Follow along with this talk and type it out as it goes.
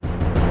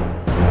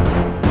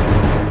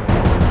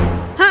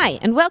Hi,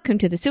 and welcome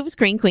to the Silver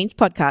Screen Queens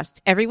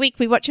podcast. Every week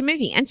we watch a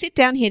movie and sit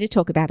down here to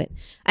talk about it.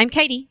 I'm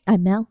Katie.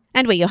 I'm Mel.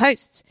 And we're your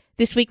hosts.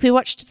 This week we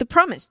watched The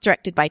Promise,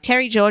 directed by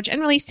Terry George and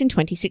released in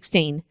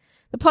 2016.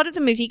 The plot of the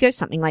movie goes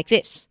something like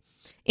this.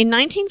 In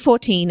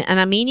 1914, an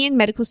Armenian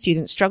medical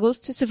student struggles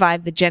to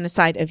survive the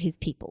genocide of his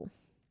people.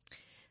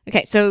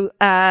 Okay, so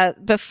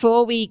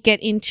before we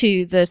get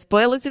into the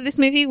spoilers of this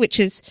movie, which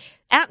is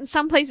out in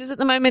some places at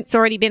the moment, it's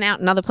already been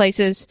out in other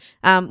places,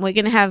 we're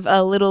going to have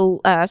a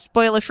little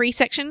spoiler-free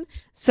section.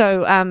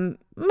 So,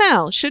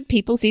 Mel, should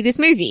people see this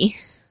movie?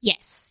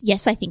 Yes,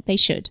 I think they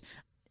should.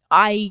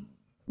 I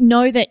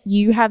know that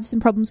you have some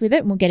problems with it,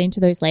 and we'll get into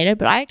those later,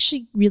 but I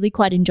actually really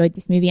quite enjoyed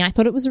this movie, and I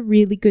thought it was a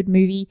really good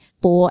movie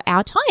for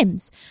our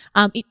times.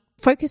 It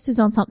focuses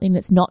on something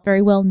that's not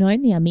very well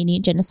known, the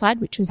Armenian genocide,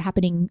 which was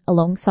happening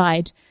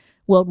alongside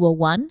World War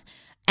I.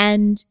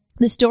 And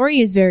the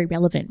story is very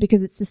relevant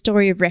because it's the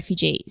story of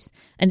refugees,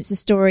 and it's a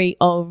story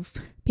of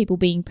people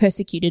being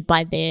persecuted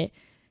by their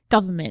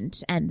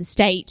government and the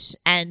state.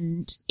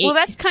 And well,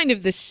 that's kind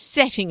of the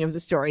setting of the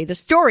story. The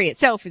story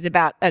itself is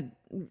about a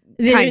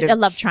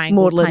love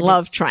triangle. Maudlin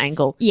love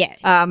triangle. Yeah.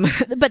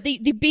 But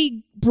the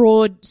big,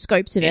 broad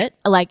scopes of it,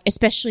 like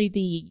especially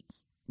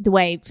the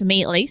way, for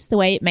me at least, the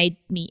way it made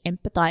me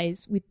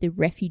empathize with the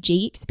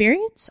refugee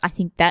experience, I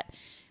think that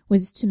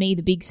was, to me,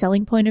 the big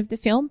selling point of the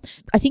film.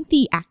 I think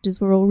the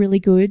actors were all really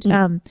good.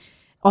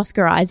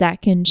 Oscar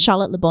Isaac and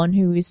Charlotte Le Bon,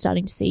 who we're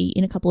starting to see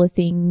in a couple of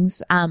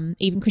things,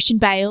 even Christian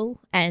Bale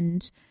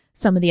and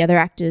some of the other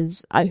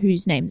actors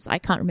whose names I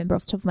can't remember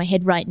off the top of my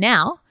head right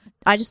now.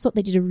 I just thought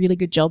they did a really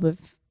good job of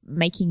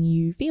making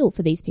you feel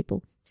for these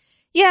people.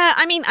 Yeah,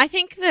 I mean, I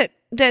think that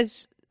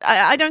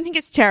I don't think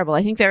it's terrible.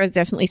 I think there are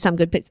definitely some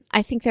good bits.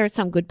 I think there are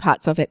some good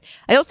parts of it.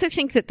 I also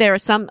think that there are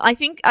some, I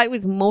think I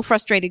was more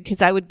frustrated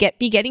because I would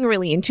be getting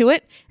really into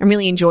it and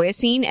really enjoy a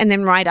scene. And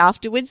then right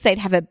afterwards, they'd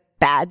have a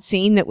bad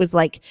scene that was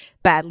like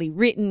badly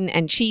written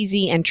and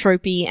cheesy and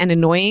tropey and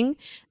annoying.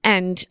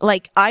 And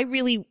like, I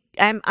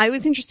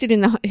was interested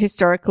in the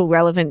historical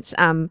relevance.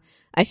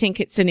 I think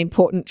it's an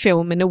important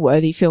film and a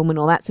worthy film and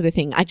all that sort of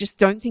thing. I just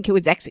don't think it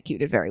was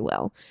executed very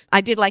well.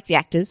 I did like the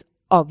actors.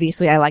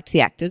 Obviously, I liked the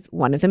actors.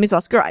 One of them is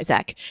Oscar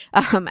Isaac,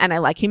 and I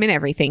like him in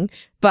everything.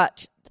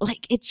 But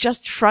like, it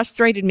just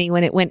frustrated me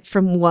when it went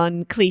from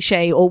one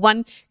cliche or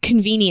one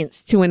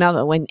convenience to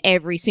another. When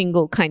every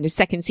single kind of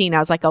second scene, I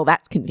was like, "Oh,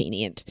 that's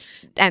convenient,"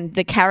 and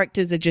the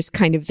characters are just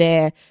kind of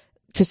there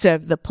to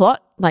serve the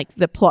plot. Like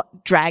the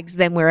plot drags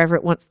them wherever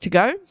it wants to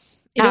go.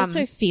 It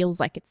also feels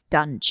like it's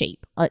done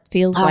cheap. It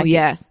feels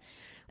it's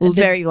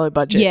very low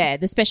budget. Yeah,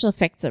 the special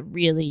effects are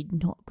really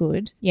not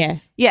good. Yeah.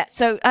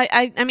 So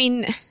I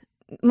mean,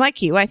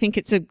 like you, I think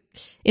it's a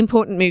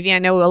important movie. I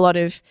know a lot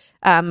of,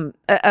 I've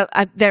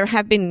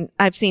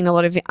seen a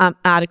lot of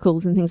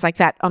articles and things like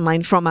that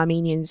online from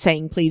Armenians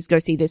saying, please go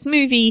see this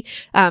movie.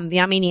 The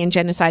Armenian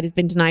genocide has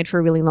been denied for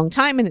a really long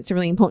time and it's a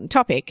really important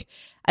topic.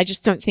 I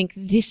just don't think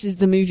this is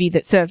the movie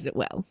that serves it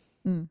well.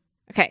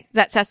 Okay,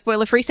 that's our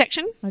spoiler-free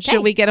section. Okay.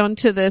 Shall we get on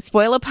to the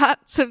spoiler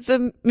parts of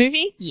the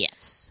movie?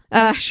 Yes.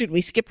 Should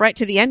we skip right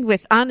to the end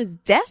with Anna's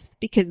death?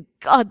 Because,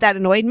 God, that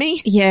annoyed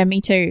me. Yeah,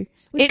 me too.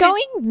 It was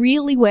going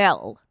really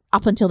well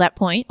up until that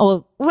point.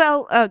 Or,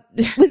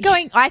 was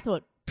going, I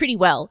thought, pretty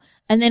well.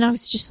 And then I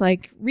was just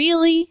like,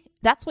 really?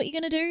 That's what you're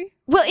going to do?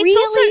 Well,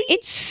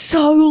 it's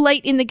so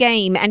late in the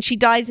game and she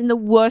dies in the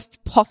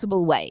worst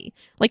possible way.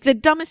 Like the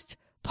dumbest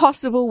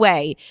possible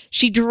way.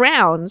 She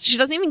drowns. She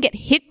doesn't even get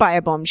hit by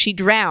a bomb. She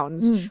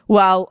drowns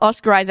while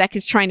Oscar Isaac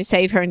is trying to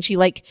save her, and she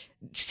like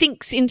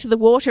sinks into the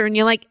water, and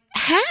you're like,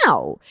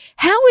 how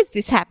is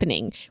this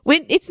happening?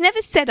 When it's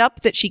never set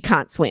up that she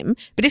can't swim,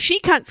 but if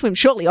she can't swim,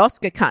 surely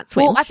Oscar can't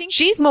swim. Well, I think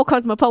she's more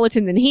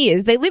cosmopolitan than he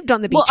is. They lived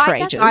on the beach for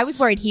ages. I was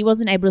worried he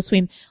wasn't able to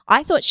swim.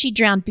 I thought she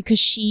drowned because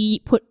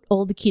she put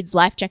all the kids'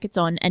 life jackets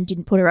on and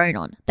didn't put her own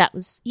on. That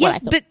was what I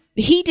thought. But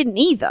he didn't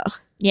either.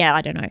 Yeah,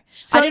 I don't know.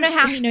 So, I don't know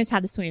how he knows how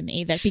to swim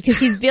either, because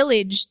his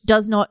village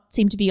does not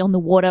seem to be on the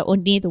water or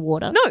near the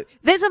water. No,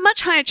 there's a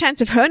much higher chance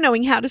of her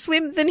knowing how to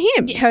swim than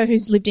him. Her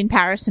who's lived in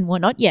Paris and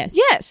whatnot, yes.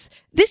 Yes.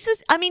 This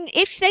is, I mean,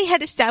 if they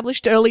had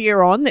established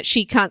earlier on that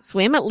she can't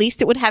swim, at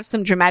least it would have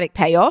some dramatic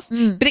payoff.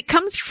 But it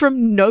comes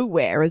from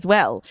nowhere as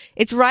well.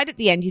 It's right at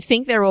the end. You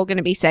think they're all going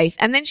to be safe.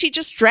 And then she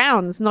just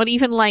drowns. Not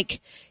even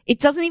like, it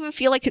doesn't even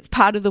feel like it's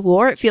part of the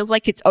war. It feels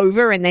like it's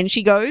over and then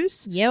she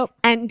goes. Yep.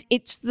 And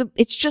it's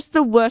just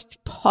the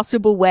worst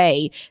possible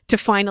way to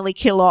finally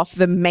kill off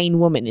the main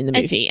woman in the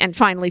movie and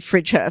finally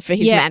fridge her for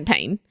his man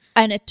pain.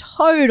 And a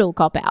total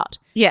cop-out.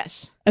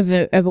 Yes. Of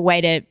a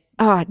way to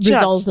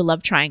resolve the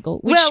love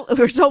triangle.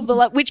 Resolve the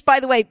love, which by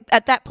the way,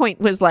 at that point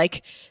was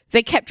like,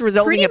 they kept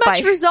resolving it by.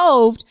 Pretty much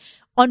resolved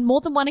on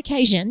more than one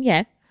occasion,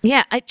 yeah.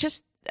 Yeah,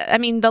 I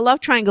mean, the love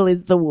triangle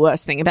is the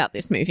worst thing about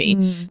this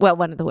movie. Well,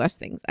 one of the worst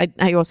things.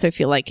 I also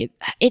feel like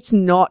it's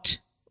not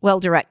well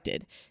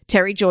directed.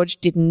 Terry George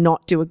did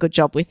not do a good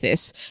job with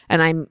this,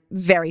 and I'm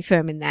very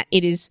firm in that.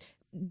 It is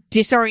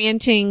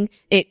disorienting.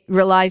 It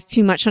relies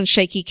too much on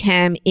shaky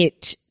cam.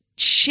 It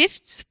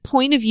shifts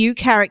point of view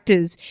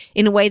characters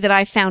in a way that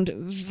I found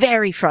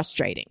very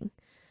frustrating.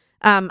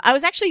 I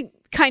was actually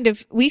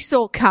we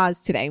saw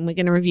Cars today and we're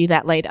going to review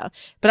that later,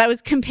 but I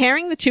was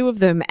comparing the two of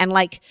them, and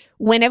like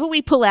whenever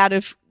we pull out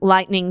of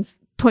Lightning's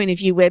point of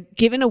view, we're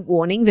given a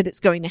warning that it's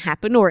going to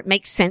happen or it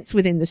makes sense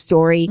within the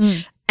story.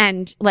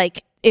 And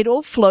like it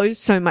all flows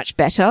so much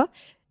better.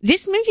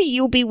 This movie,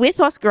 you'll be with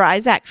Oscar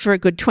Isaac for a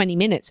good 20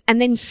 minutes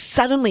and then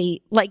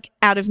suddenly, like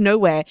out of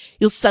nowhere,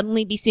 you'll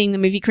suddenly be seeing the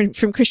movie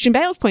from Christian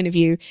Bale's point of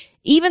view.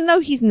 Even though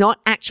he's not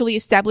actually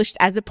established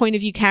as a point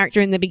of view character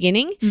in the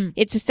beginning,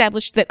 it's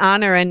established that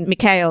Anna and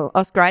Mikhail,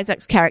 Oscar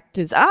Isaac's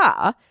characters,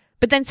 are.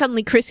 But then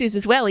suddenly Chris is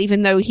as well,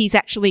 even though he's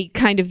actually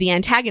kind of the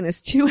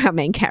antagonist to our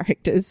main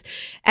characters.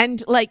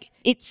 And like,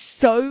 it's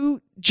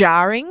so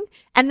jarring.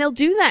 And they'll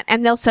do that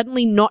and they'll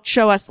suddenly not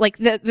show us, like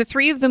the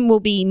three of them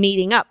will be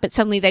meeting up, but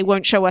suddenly they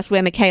won't show us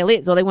where Mikhail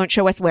is, or they won't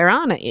show us where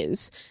Anna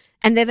is.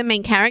 And they're the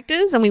main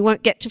characters and we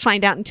won't get to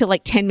find out until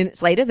like 10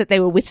 minutes later that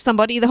they were with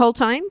somebody the whole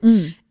time.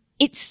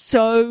 It's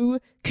so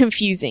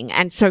confusing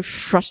and so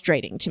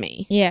frustrating to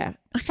me. Yeah.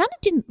 I found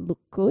it didn't look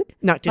good.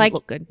 No, it didn't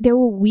look good. There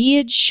were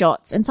weird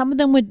shots and some of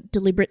them were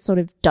deliberate sort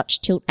of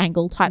Dutch tilt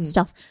angle type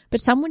stuff,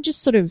 but some were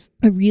just sort of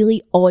a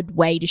really odd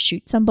way to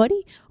shoot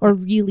somebody or a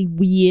really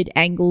weird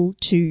angle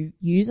to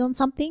use on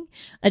something.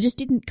 It just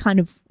didn't kind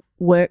of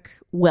work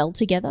well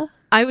together.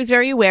 I was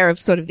very aware of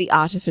sort of the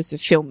artifice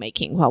of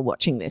filmmaking while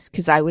watching this,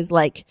 because I was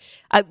like,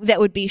 that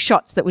would be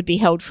shots that would be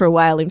held for a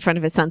while in front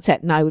of a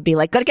sunset and I would be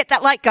like, gotta get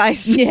that light,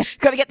 guys. Yeah.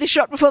 Gotta get this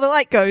shot before the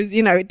light goes.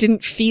 You know, it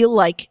didn't feel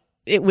like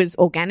it was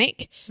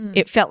organic.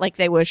 It felt like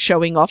they were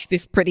showing off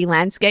this pretty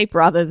landscape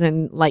rather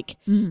than like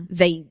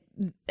they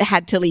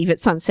had to leave at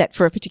sunset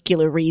for a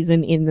particular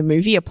reason in the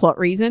movie, a plot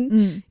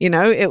reason. You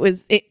know,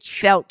 it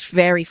felt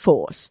very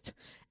forced.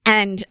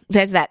 And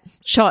there's that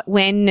shot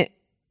when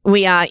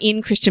we are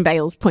in Christian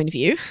Bale's point of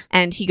view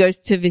and he goes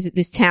to visit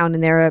this town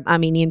and there are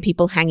Armenian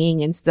people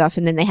hanging and stuff,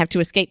 and then they have to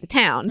escape the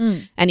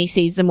town and he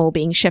sees them all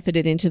being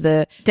shepherded into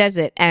the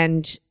desert,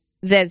 and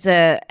there's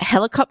a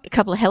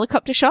couple of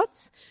helicopter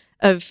shots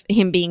of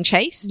him being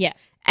chased. Yeah.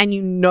 And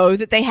you know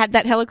that they had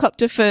that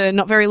helicopter for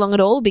not very long at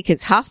all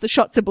because half the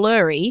shots are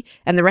blurry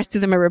and the rest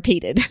of them are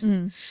repeated.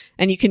 And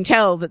you can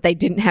tell that they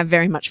didn't have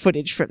very much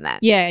footage from that.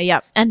 Yeah,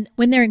 yeah. And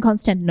when they're in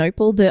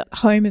Constantinople, the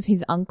home of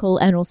his uncle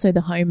and also the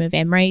home of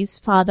Emre's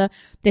father,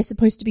 they're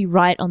supposed to be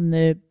right on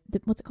the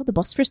what's it called? The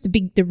Bosphorus,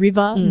 the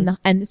river, and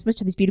they're supposed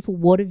to have this beautiful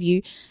water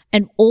view.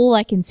 And all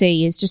I can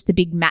see is just the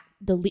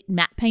lit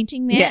matte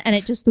painting there. Yeah. And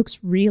it just looks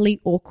really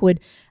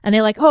awkward. And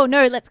they're like, oh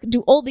no, let's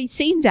do all these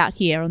scenes out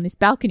here on this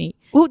balcony.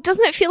 Well,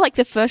 doesn't it feel like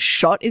the first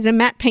shot is a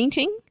matte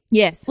painting?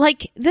 Yes.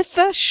 Like the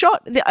first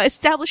shot, the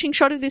establishing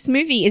shot of this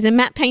movie is a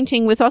matte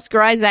painting with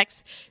Oscar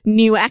Isaac's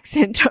new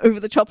accent over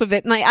the top of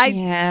it. And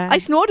I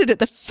snorted at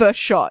the first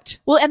shot.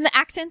 Well, and the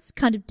accent's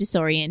kind of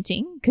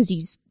disorienting because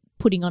he's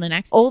putting on an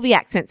accent. All the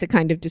accents are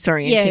kind of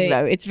disorienting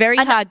though. It's very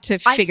hard to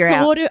figure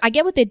out. I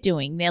get what they're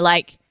doing. They're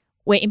like,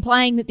 we're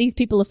implying that these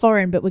people are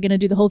foreign, but we're going to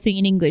do the whole thing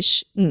in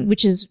English,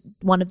 which is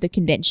one of the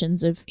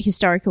conventions of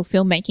historical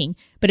filmmaking.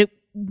 But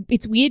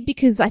it's weird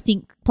because I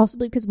think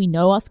possibly because we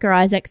know Oscar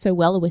Isaac so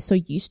well or we're so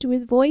used to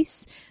his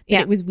voice that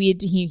it was weird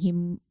to hear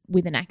him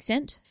with an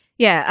accent.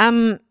 Yeah.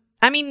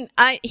 I mean,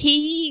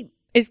 he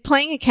is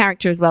playing a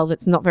character as well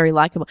that's not very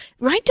likable.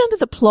 Right down to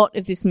the plot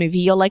of this movie,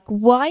 you're like,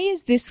 why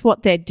is this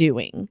what they're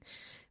doing?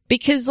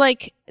 Because,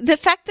 like, the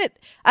fact that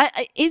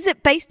is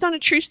it based on a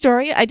true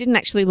story? I didn't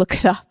actually look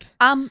it up.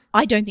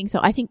 I don't think so.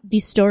 I think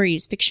this story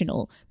is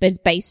fictional, but it's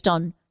based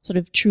on sort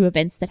of true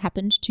events that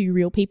happened to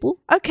real people.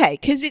 Okay,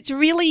 because it's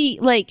really,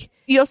 like,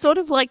 you're sort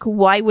of like,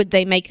 why would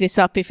they make this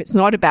up if it's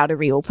not about a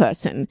real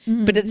person?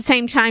 But at the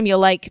same time, you're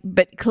like,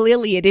 but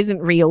clearly it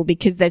isn't real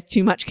because there's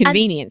too much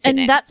convenience in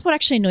it. And that's what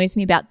actually annoys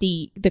me about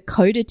the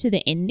coda to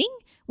the ending,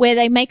 where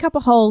they make up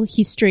a whole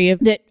history of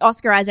that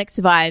Oscar Isaac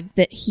survives,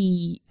 that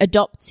he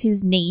adopts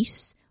his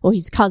niece or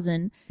his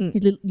cousin,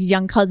 his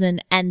young cousin,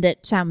 and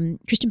that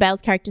Christian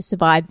Bale's character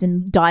survives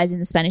and dies in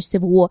the Spanish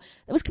Civil War.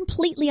 That was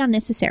completely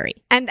unnecessary.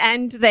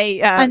 And they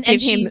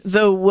give him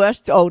the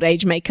worst old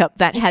age makeup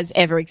that has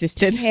ever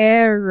existed.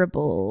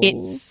 Terrible.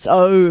 It's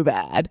so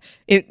bad.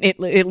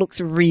 It looks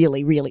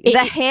really, really. The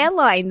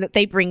hairline that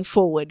they bring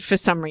forward for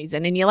some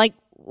reason, and you're like,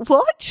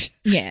 what?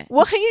 Yeah.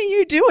 Why are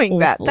you doing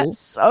that? That's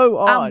so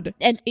odd.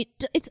 And it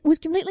was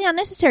completely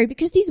unnecessary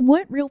because these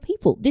weren't real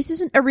people. This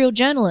isn't a real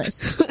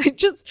journalist. I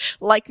just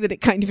like that it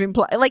kind of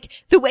implies,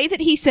 like the way that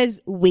he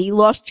says, we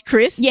lost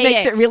Chris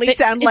makes it really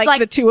sound like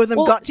the two of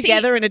them got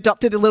together and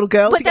adopted a little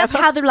girl together. But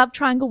that's how the love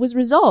triangle was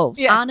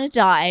resolved. Yeah. Anna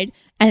died.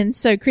 And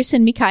so Chris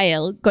and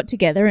Mikhail got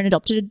together and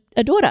adopted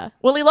a daughter.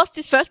 Well, he lost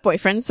his first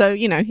boyfriend, so,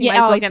 you know, he might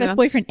as well his first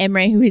boyfriend,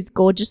 Emre, who is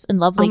gorgeous and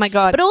lovely. Oh my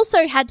God. But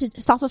also had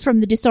to suffer from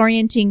the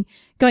disorienting,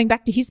 going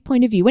back to his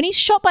point of view, when he's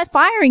shot by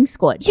firing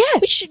squad. Yes.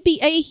 Which should be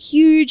a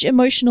huge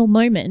emotional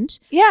moment.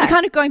 Yeah. We're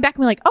kind of going back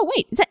and we're like, oh,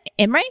 wait, is that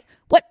Emre?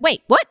 What?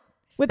 Wait, what?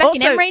 We're back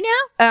in Emre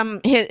now?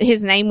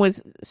 His name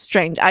was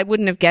strange. I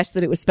wouldn't have guessed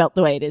that it was spelt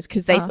the way it is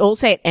because they all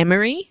say it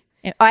Emery.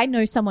 I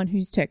know someone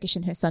who's Turkish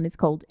and her son is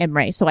called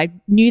Emre, so I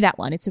knew that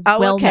one. It's a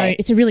well-known, okay.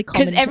 it's a really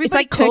common, it's everybody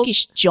like calls-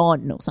 Turkish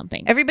John or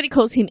something. Everybody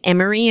calls him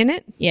Emery in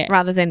it, Yeah.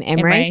 rather than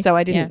Emre, Emre, so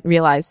I didn't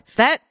realize.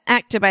 That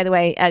actor, by the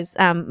way, as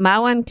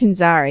Marwan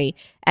Kanzari,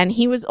 and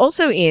he was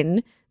also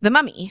in The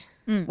Mummy,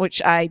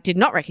 which I did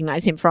not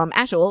recognize him from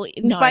at all,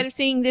 in spite of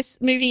seeing this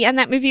movie and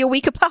that movie a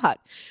week apart.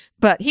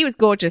 But he was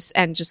gorgeous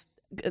and just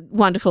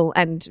wonderful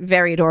and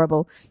very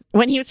adorable.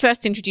 When he was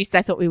first introduced,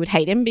 I thought we would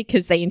hate him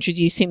because they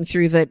introduce him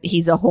through the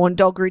he's a horn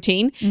dog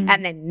routine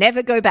and then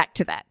never go back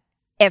to that.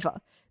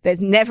 Ever.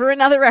 There's never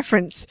another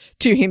reference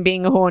to him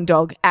being a horn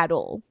dog at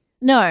all.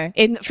 No.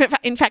 In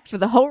fact, for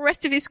the whole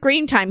rest of his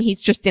screen time,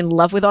 he's just in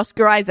love with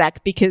Oscar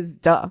Isaac because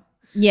duh.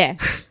 Yeah.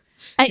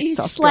 And he's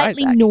Oscar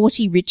slightly Isaac.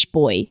 naughty rich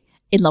boy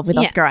in love with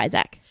Oscar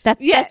Isaac.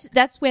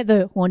 That's where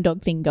the horn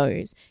dog thing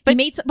goes. But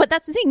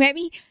that's the thing.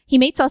 Maybe he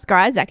meets Oscar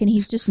Isaac and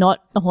he's just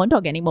not a horn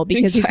dog anymore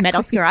because he's met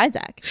Oscar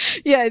Isaac.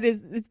 Yeah,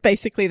 it's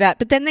basically that.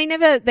 But then they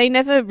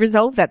never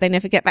resolve that. They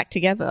never get back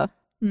together.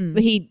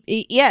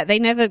 They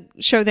never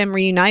show them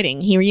reuniting.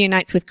 He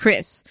reunites with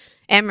Chris.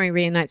 Emery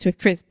reunites with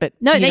Chris, but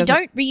no, they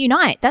don't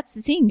reunite. That's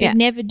the thing. They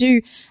never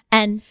do.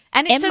 And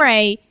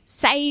Emre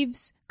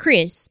saves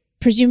Chris,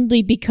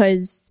 presumably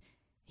because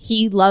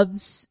he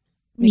loves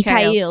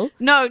Mikhail.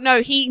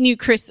 No, he knew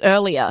Chris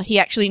earlier. He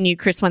actually knew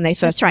Chris when they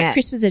first That's right. met.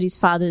 Chris was at his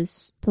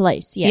father's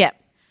place. Yeah.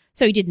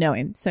 So he did know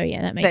him. So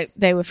yeah, that makes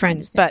they were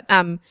friends. But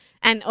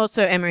and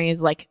also Emery is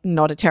like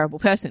not a terrible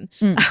person.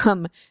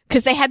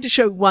 Because they had to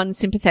show one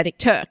sympathetic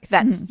Turk.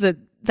 That's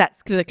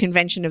the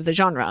convention of the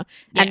genre,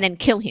 and then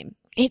kill him.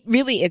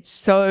 It's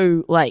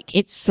so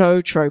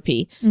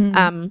tropey.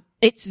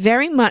 It's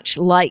very much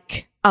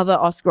like other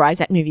Oscar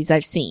Isaac movies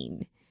I've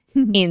seen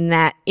in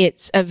that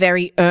it's a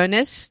very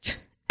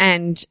earnest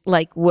and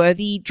like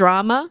worthy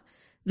drama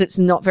that's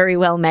not very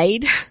well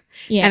made.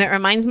 Yeah. And it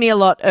reminds me a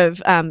lot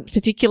of,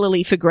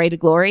 particularly For Greater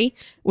Glory,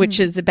 which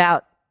is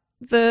about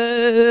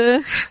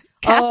the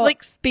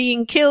Catholics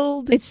being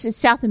killed. It's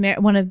South America,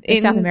 one of the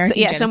South American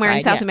genocide. Somewhere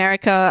in South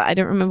America. I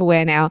don't remember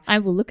where now. I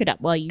will look it up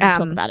while you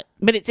talk about it.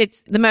 But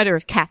it's the murder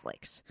of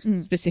Catholics,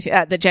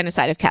 the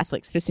genocide of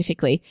Catholics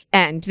specifically.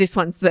 And this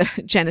one's the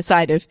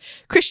genocide of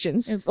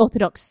Christians.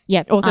 Orthodox,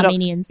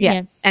 Armenians.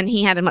 Yeah. And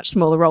he had a much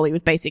smaller role. He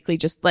was basically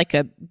just like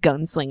a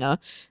gunslinger,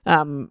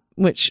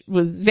 which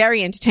was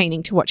very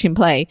entertaining to watch him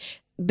play.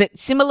 But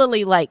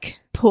similarly, like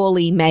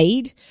poorly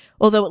made,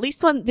 although at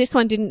least this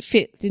one didn't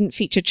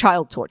feature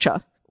child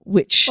torture.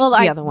 Which the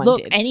other one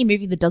did. Any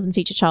movie that doesn't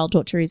feature child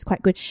torture is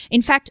quite good.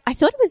 In fact, I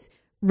thought it was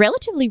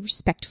relatively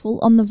respectful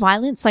on the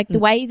violence, like the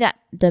way that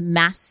the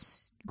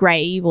mass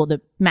grave or the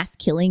mass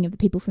killing of the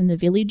people from the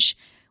village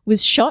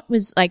was shot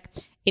was like,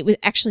 it was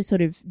actually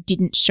sort of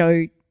didn't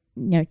show,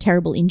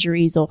 terrible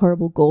injuries or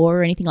horrible gore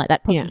or anything like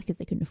that, probably because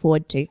they couldn't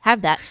afford to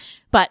have that.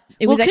 But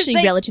it was actually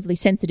relatively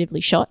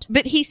sensitively shot.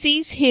 But he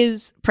sees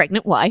his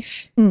pregnant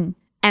wife.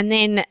 And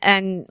then,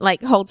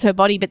 holds her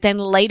body. But then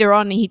later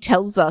on, he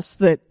tells us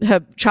that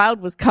her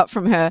child was cut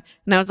from her.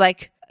 And I was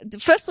like,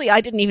 firstly, I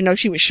didn't even know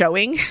she was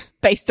showing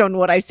based on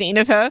what I've seen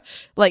of her.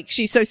 Like,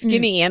 she's so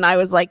skinny. And I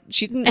was like,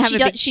 she didn't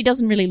have she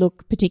doesn't really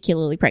look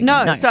particularly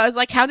pregnant. No. So I was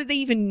like, how did they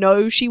even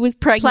know she was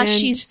pregnant? Plus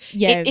she's,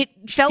 it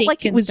felt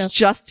like it was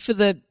just for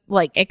the,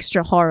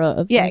 extra horror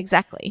of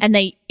exactly. And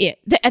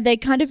they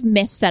kind of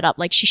messed that up.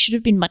 Like, she should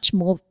have been much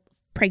more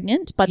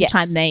pregnant by the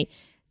time they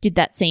did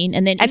that scene,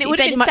 and then it would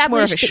have been much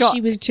more of a shock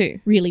she was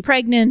too. Really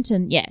pregnant,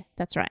 and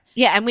that's right.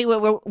 Yeah, and we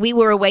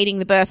were awaiting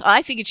the birth.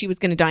 I figured she was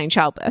going to die in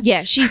childbirth.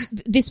 Yeah, she's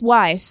this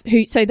wife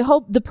who. So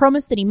the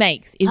promise that he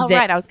makes is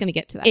that I was going to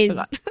get to that.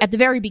 Is at the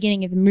very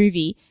beginning of the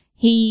movie.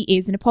 He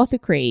is an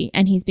apothecary,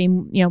 and he's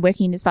been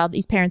working in his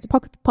parents'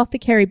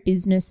 apothecary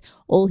business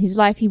all his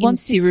life. He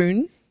wants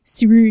to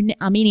Sirun,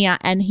 Armenia,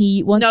 and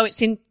he wants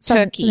it's in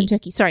Turkey. Southern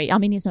Turkey. Sorry,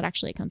 Armenia's not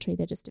actually a country;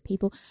 they're just a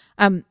people.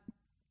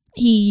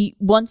 He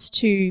wants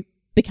to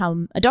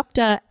become a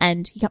doctor,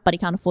 but he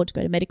can't afford to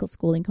go to medical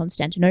school in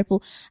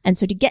Constantinople. And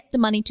so to get the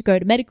money to go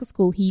to medical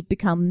school, he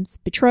becomes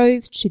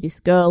betrothed to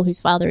this girl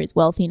whose father is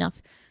wealthy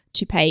enough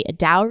to pay a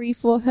dowry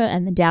for her,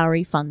 and the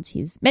dowry funds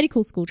his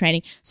medical school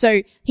training.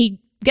 So he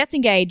gets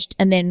engaged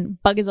and then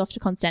buggers off to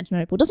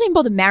Constantinople. Doesn't even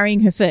bother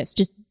marrying her first,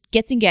 just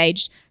gets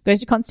engaged,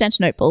 goes to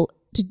Constantinople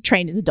to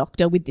train as a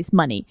doctor with this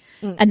money.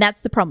 And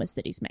that's the promise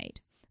that he's made.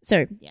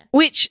 So, yeah.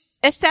 Which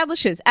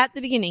establishes at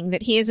the beginning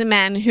that he is a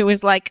man who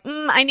is like,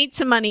 I need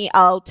some money,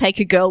 I'll take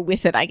a girl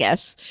with it, I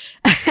guess.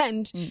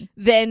 And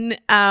then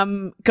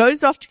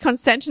goes off to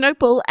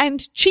Constantinople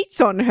and cheats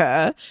on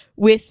her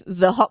with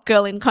the hot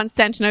girl in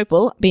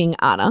Constantinople, being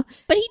Anna.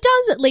 But he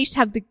does at least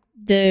have the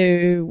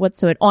what's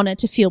the word, honor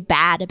to feel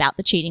bad about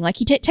the cheating. Like,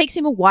 he takes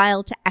him a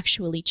while to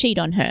actually cheat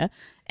on her.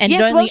 And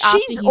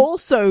she's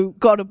also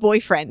got a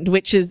boyfriend,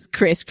 which is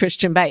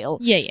Christian Bale.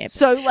 Yeah.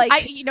 So, like,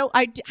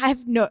 I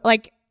have no,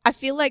 like, I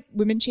feel like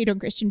women cheat on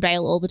Christian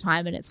Bale all the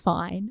time and it's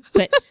fine.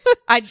 But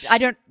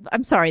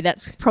I'm sorry,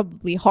 that's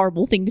probably a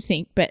horrible thing to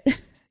think, but.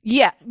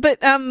 Yeah, but,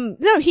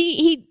 no,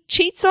 he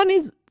cheats on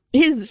his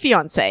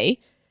fiancée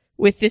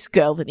with this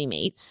girl that he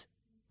meets.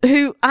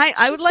 who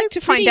I would She's like so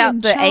to find pretty out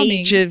and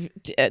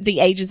the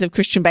ages of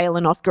Christian Bale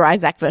and Oscar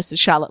Isaac versus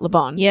Charlotte Le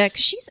Bon. Yeah,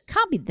 because she's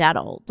can't be that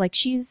old. Like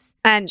she's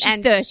And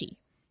 30.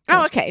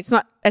 oh, okay, it's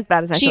not as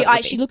bad as I thought it would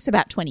be. She looks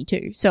about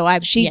 22. So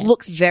She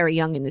looks very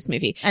young in this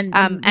movie. And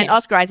yeah.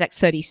 Oscar Isaac's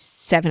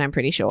 37, I'm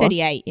pretty sure.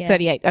 38. Yeah.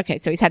 38. Okay,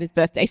 so he's had his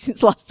birthday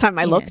since last time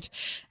I looked.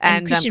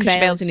 And Christian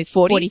Bale's in his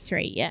 40s.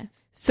 43. Yeah.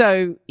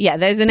 So yeah,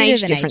 there's an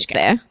age difference gap.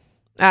 there.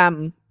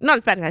 Not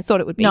as bad as I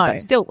thought it would be, No.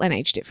 but still an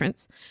age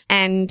difference.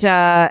 And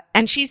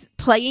she's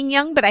playing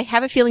young, but I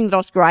have a feeling that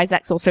Oscar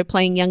Isaac's also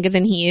playing younger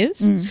than he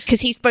is.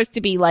 Because he's supposed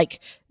to be like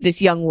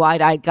this young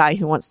wide-eyed guy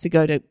who wants to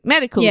go to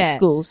medical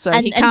school. So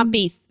he can't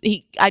be,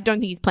 I don't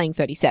think he's playing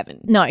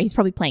 37. No, he's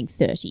probably playing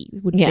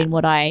 30. Would have been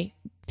what I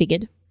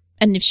figured.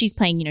 And if she's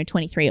playing,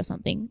 23 or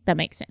something, that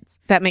makes sense.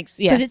 That makes,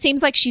 yeah. Because it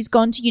seems like she's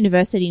gone to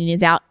university and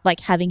is out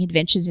like having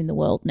adventures in the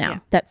world now. Yeah.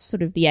 That's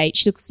sort of the age.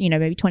 She looks,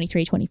 maybe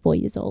 23, 24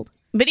 years old.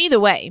 But either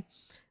way,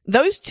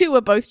 those two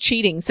are both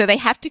cheating, so they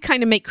have to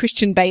kind of make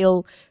Christian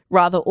Bale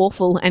rather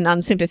awful and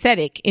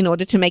unsympathetic in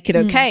order to make it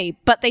okay,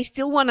 but they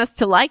still want us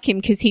to like him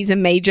because he's a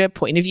major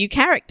point of view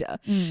character.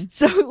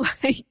 So,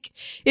 like,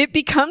 it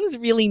becomes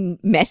really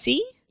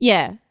messy.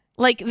 Yeah.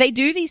 Like, they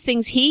do these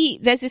things.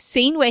 There's a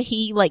scene where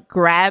he, like,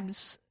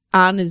 grabs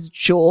Anna's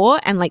jaw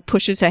and, like,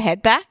 pushes her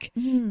head back.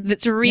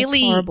 That's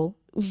really horrible.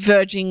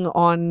 Verging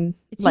on,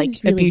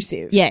 like, really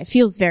abusive. Yeah, it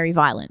feels very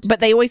violent.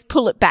 But they always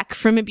pull it back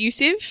from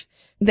abusive,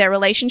 their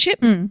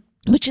relationship,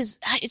 which is,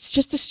 it's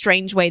just a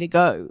strange way to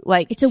go.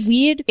 Like, it's a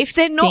weird if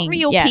they're not thing,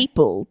 real yeah.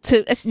 people,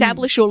 to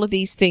establish all of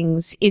these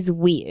things is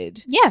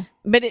weird. Yeah.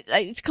 But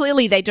it's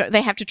clearly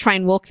they have to try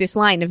and walk this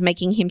line of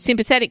making him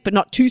sympathetic, but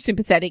not too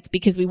sympathetic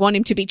because we want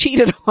him to be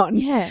cheated on.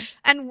 Yeah.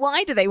 And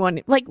why do they want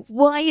it? Like,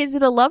 why is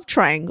it a love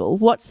triangle?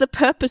 What's the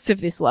purpose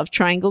of this love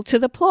triangle to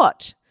the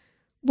plot?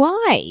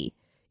 Why?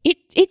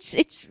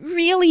 It's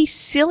really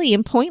silly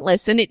and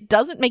pointless, and it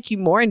doesn't make you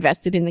more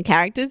invested in the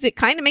characters. It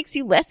kind of makes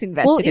you less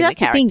invested in the that's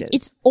characters. the thing.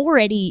 It's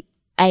already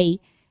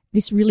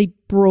this really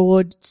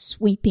broad,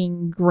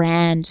 sweeping,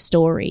 grand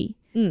story,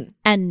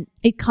 and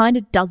it kind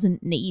of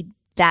doesn't need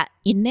that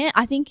in there.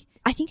 I think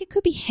it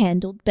could be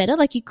handled better.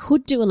 Like, you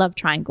could do a love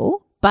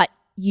triangle, but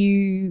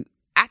you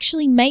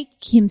actually make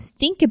him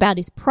think about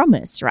his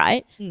promise,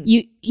 right?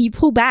 You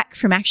pull back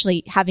from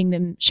actually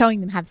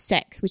showing them have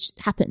sex, which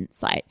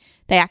happens. Like,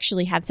 they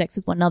actually have sex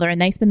with one another and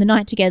they spend the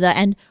night together.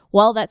 And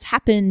while that's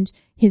happened,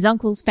 his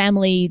uncle's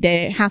family,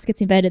 their house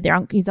gets invaded,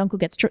 his uncle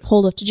gets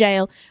hauled off to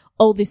jail.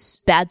 All this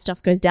bad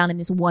stuff goes down in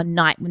this one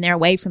night when they're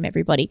away from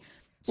everybody.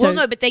 So, well,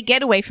 no, but they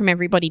get away from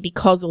everybody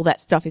because all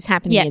that stuff is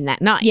happening in that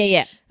night.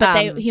 Yeah. But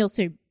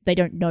they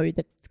don't know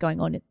that it's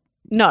going on.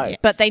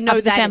 But they know Up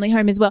at that the family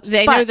home as well.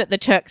 They know that the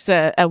Turks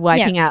are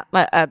wiping out,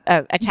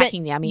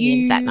 attacking the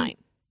Armenians that night.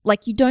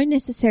 Like, you don't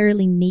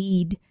necessarily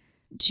need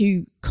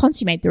to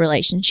consummate the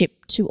relationship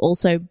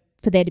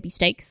for there to be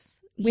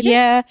stakes with it.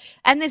 Yeah.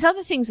 And there's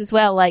other things as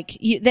well. Like,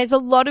 there's a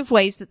lot of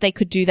ways that they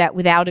could do that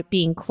without it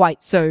being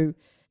quite so,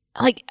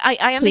 like,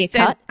 I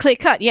understand. Clear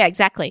cut. Yeah,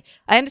 exactly.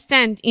 I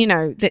understand,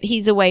 that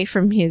he's away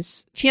from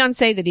his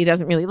fiancée, that he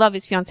doesn't really love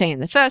his fiancée in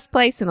the first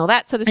place and all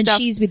that sort of stuff.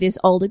 And she's with this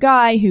older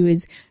guy who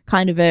is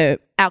kind of a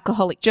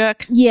alcoholic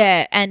jerk.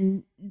 Yeah.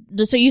 And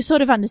so you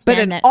sort of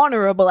understand but an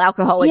honorable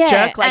alcoholic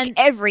jerk, like and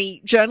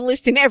every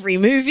journalist in every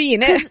movie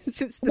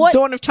since the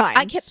dawn of time.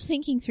 I kept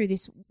thinking through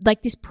this,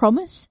 like, this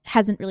promise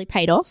hasn't really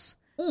paid off.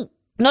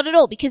 Not at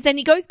all, because then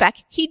he goes back,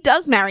 he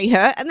does marry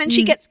her, and then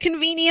she gets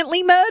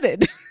conveniently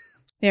murdered.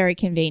 Very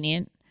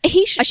convenient.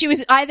 She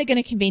was either going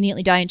to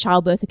conveniently die in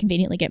childbirth or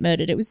conveniently get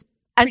murdered. It was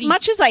as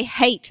much as I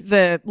hate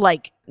the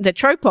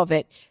trope of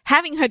it,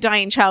 having her die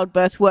in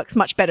childbirth works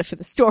much better for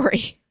the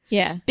story.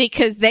 Yeah.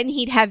 Because then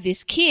he'd have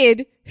this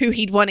kid who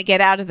he'd want to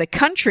get out of the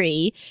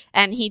country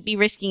and he'd be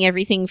risking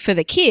everything for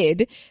the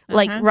kid,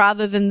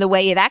 rather than the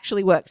way it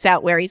actually works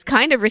out where he's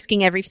kind of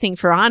risking everything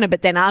for Anna,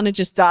 but then Anna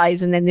just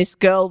dies and then this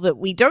girl that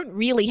we don't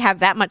really have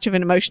that much of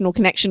an emotional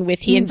connection with,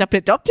 he ends up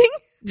adopting.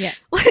 Yeah.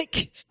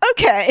 Like,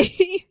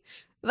 okay.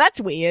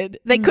 That's weird.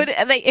 They could,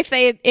 if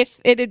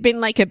it had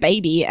been like a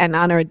baby and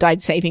Anna had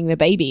died saving the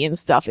baby and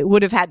stuff, it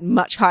would have had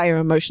much higher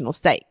emotional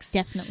stakes.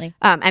 Definitely.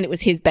 And it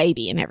was his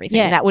baby and everything.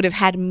 Yeah. That would have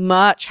had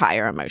much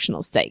higher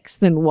emotional stakes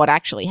than what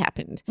actually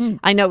happened.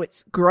 I know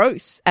it's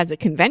gross as a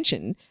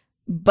convention,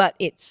 but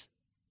it's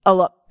a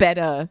lot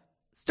better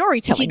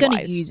storytelling. If you're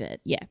going to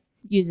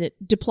use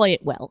it, deploy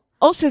it well.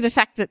 Also, the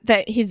fact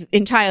that his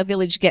entire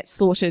village gets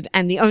slaughtered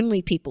and the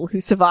only people who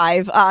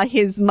survive are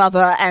his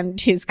mother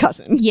and his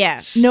cousin.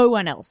 Yeah. No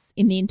one else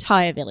in the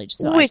entire village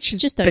survives. Which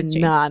is just those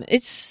banana.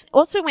 It's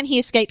also when he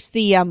escapes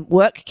the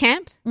work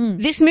camp.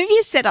 This movie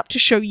is set up to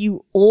show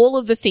you all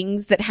of the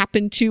things that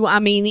happened to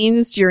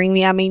Armenians during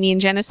the Armenian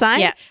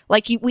genocide. Yeah.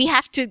 Like we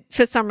have to,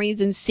 for some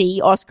reason,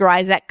 see Oscar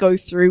Isaac go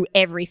through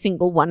every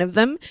single one of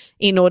them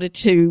in order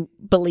to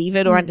believe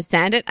it or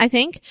understand it, I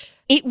think.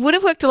 It would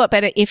have worked a lot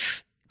better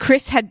if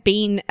Chris had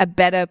been a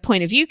better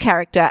point of view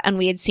character and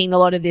we had seen a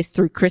lot of this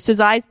through Chris's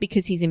eyes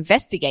because he's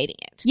investigating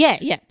it. Yeah,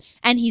 yeah.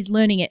 And he's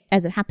learning it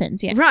as it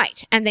happens, yeah.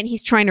 Right. And then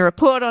he's trying to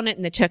report on it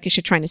and the Turkish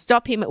are trying to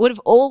stop him. It would have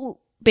all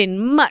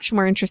been much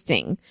more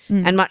interesting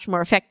and much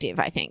more effective,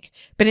 I think.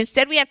 But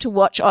instead we have to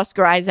watch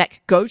Oscar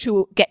Isaac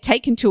get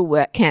taken to a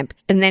work camp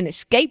and then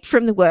escape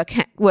from the work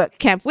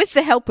camp with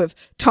the help of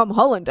Tom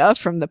Hollander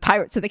from the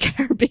Pirates of the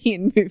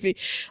Caribbean movie,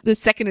 the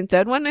second and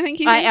third one, I think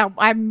he's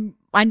in.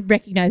 I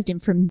recognized him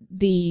from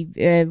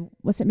the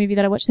what's that movie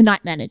that I watched? The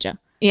Night Manager.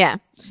 Yeah.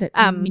 The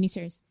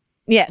miniseries.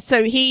 Yeah,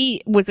 so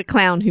he was a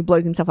clown who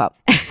blows himself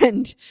up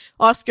and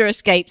Oscar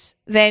escapes.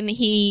 Then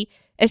he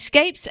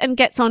escapes and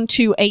gets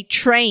onto a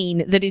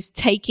train that is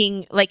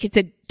taking, like, it's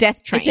a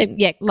death train.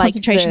 It's a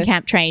concentration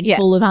camp train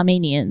full of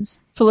Armenians.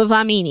 Full of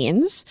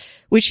Armenians,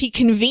 which he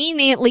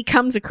conveniently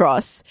comes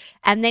across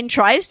and then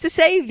tries to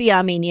save the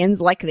Armenians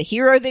like the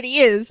hero that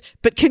he is,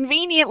 but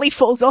conveniently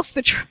falls off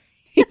the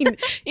train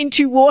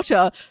into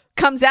water,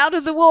 comes out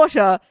of the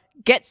water,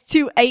 gets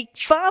to a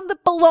farm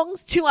that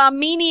belongs to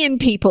Armenian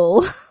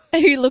people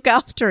who look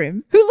after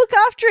him.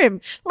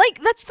 Like,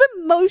 that's the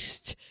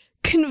most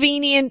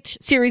convenient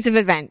series of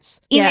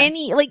events in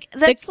any, like,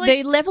 that's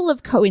the level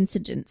of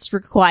coincidence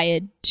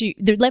required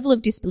the level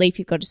of disbelief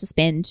you've got to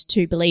suspend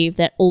to believe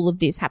that all of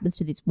this happens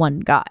to this one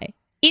guy.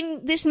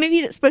 In this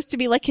movie that's supposed to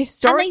be like a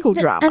historical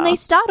drama. And they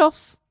start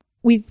off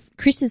with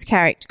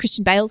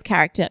Christian Bale's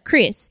character,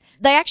 Chris.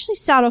 They actually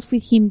start off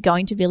with him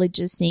going to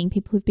villages, seeing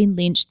people who've been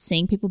lynched,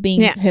 seeing people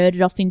being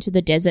herded off into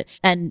the desert,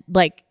 and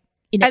like,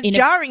 as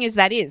jarring as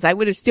that is, I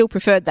would have still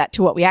preferred that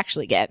to what we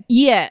actually get.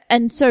 Yeah,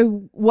 and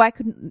so why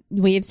couldn't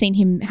we have seen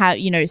him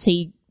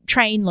see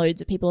train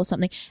loads of people or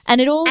something?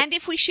 And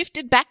if we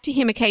shifted back to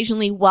him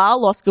occasionally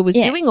while Oscar was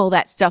doing all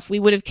that stuff, we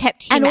would have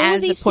kept him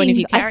as a point of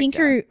view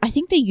character. I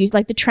think they use,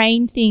 like, the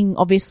train thing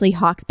obviously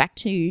harks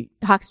to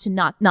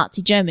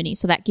Nazi Germany,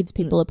 so that gives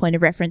people a point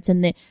of reference.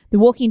 And the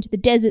walking into the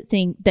desert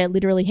thing, they're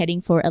literally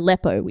heading for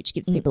Aleppo, which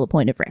gives people a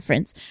point of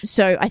reference.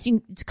 So I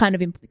think it's kind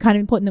of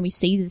important that we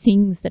see the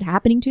things that are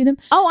happening to them.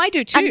 Oh, I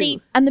do too.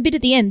 And the bit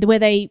at the end where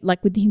they,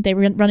 like, they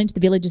run into the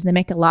villages and they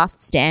make a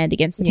last stand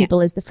against the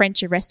people as the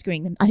French are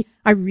rescuing them.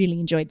 I really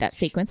enjoyed that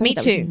sequence. I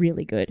thought that was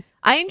really good.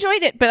 I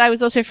enjoyed it, but I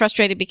was also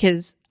frustrated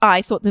because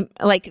I thought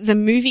the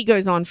movie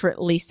goes on for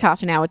at least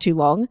half an hour too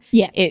long.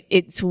 Yeah.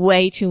 It's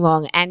way too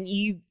long. And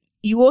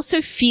you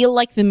also feel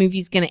like the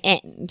movie's going to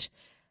end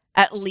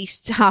at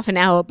least half an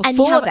hour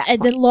before that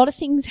point. A lot of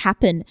things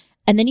happen.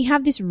 And then you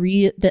have this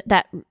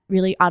that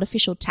really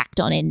artificial tacked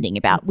on ending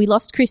about we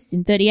lost Chris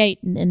in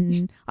 38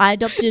 and I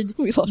adopted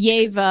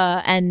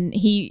Yeva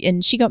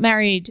and she got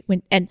married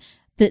and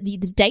the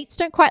dates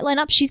don't quite line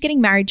up. She's getting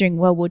married during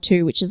World War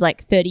II, which is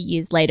like 30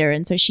 years later.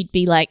 And so she'd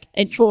be like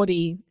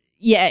 40.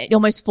 Yeah,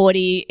 almost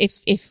 40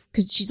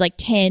 because she's like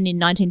 10 in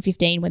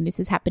 1915 when this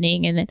is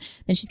happening. And then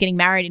she's getting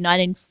married in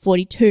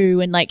 1942.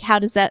 And like, how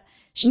does that?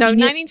 No,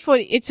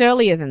 1940. It's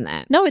earlier than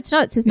that. No, it's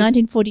not. It says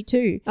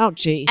 1942. Oh,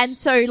 geez. And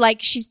so like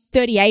she's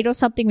 38 or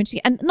something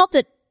and not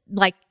that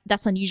like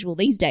that's unusual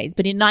these days,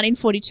 but in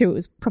 1942 it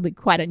was probably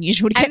quite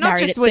unusual to get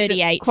married at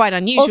 38. Quite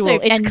unusual. Also,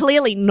 it's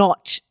clearly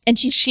not. And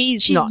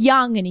she's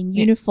young and in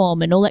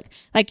uniform and all that.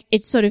 Like,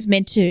 it's sort of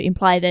meant to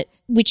imply that,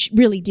 which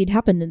really did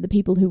happen, that the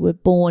people who were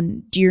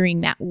born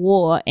during that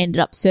war ended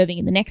up serving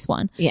in the next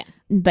one. Yeah.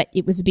 But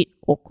it was a bit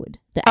awkward.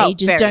 The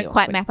ages don't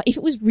quite map. If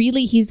it was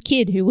really his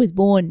kid who was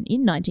born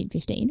in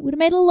 1915, it would have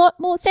made a lot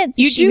more sense.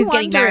 You do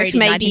wonder if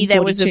maybe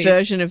there was a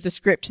version of the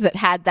script that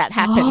had that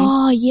happen.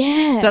 Oh,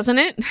 yeah. Doesn't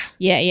it?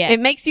 Yeah, yeah. It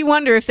makes you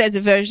wonder if there's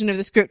a version of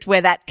the script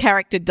where that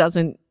character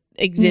doesn't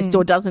exist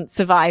or doesn't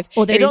survive.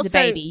 Or there is a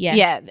baby, yeah.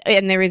 Yeah,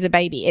 and there is a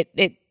baby.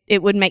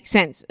 It would make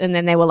sense. And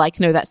then they were like,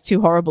 no, that's too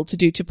horrible to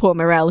do to poor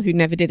Morel, who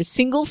never did a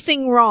single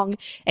thing wrong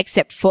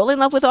except fall in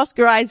love with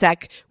Oscar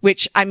Isaac,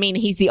 which, I mean,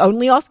 he's the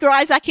only Oscar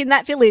Isaac in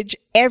that village.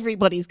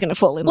 Everybody's going to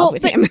fall in love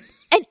with him.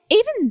 And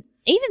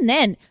even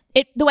then,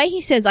 the way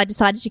he says, I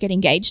decided to get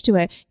engaged to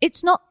her,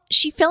 it's not,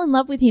 she fell in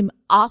love with him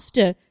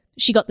after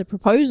she got the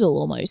proposal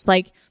almost.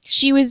 Like,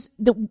 she was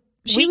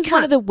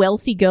one of the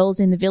wealthy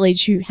girls in the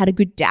village who had a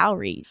good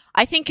dowry.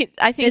 I think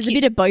there's a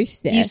bit of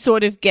both there. You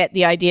sort of get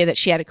the idea that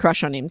she had a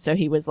crush on him, so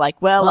he was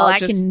like, well I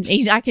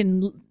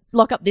can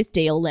lock up this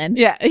deal then.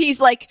 Yeah,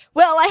 he's like,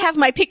 well, I have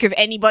my pick of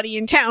anybody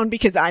in town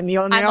because I'm the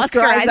only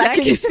Oscar Isaac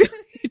in this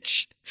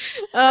village.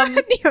 I'm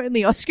the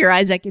only Oscar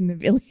Isaac in the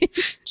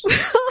village.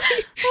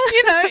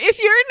 If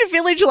you're in a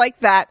village like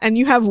that and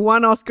you have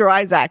one Oscar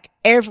Isaac,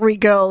 every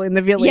girl in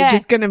the village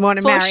is going to want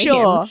to marry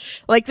him.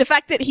 Like, the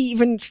fact that he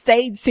even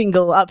stayed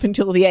single up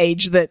until the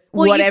age that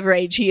whatever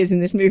age he is in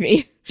this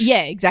movie.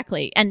 Yeah,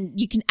 exactly. And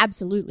you can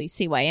absolutely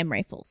see why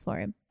Emre falls for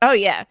him. Oh,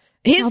 yeah.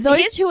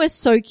 Those two are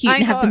so cute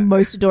and have the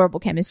most adorable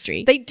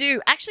chemistry. They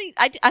do. Actually,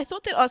 I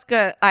thought that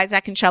Oscar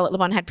Isaac and Charlotte Le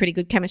Bon had pretty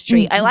good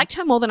chemistry. Mm-hmm. I liked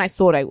her more than I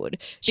thought I would.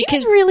 She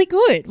was really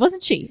good,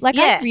 wasn't she? Like,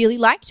 I really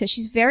liked her.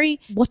 She's very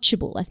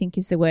watchable, I think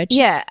is the word.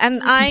 She's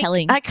and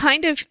compelling.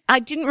 I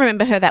didn't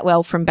remember her that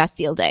well from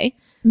Bastille Day.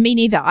 Me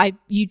neither.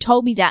 You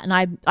told me that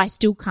and I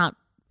still can't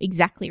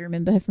exactly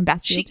remember her from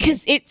Bastille Day.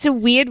 Because it's a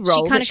weird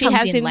role she kind of comes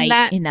has in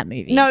late in that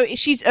movie. No,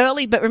 she's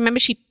early, but remember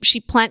she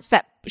plants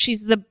that.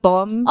 She's the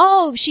bomb.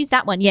 Oh, she's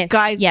that one. Yes.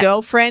 Guy's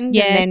girlfriend.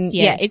 Yes. And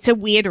then, it's a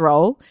weird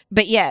role.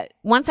 But yeah,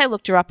 once I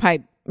looked her up, I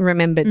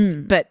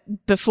remembered. But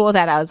before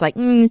that, I was like,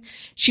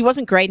 she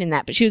wasn't great in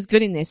that, but she was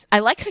good in this. I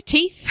like her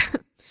teeth.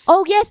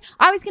 Oh, yes.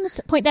 I was going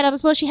to point that out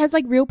as well. She has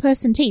like real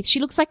person teeth. She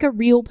looks like a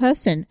real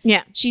person.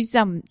 Yeah. She's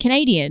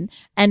Canadian,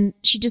 and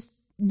she just,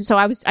 so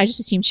I just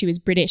assumed she was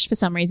British for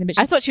some reason, but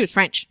I thought she was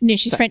French. No,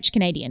 she's French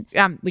Canadian,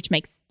 which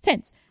makes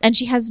sense. And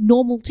she has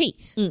normal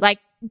teeth. Like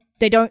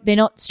they're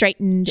not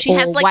straightened. She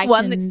has like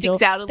one that whitened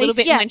sticks out a little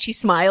bit when she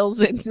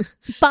smiles.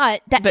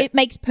 But it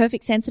makes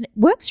perfect sense, and it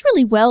works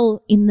really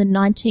well in the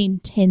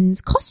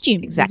 1910s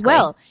costumes as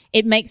well.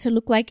 It makes her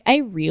look like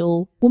a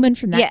real woman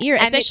from that era,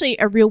 especially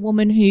a real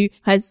woman who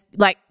has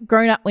like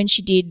grown up when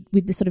she did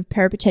with the sort of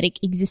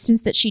peripatetic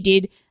existence that she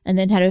did, and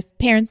then had her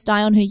parents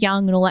die on her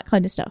young and all that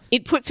kind of stuff.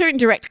 It puts her in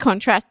direct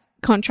contrast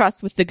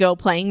with the girl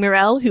playing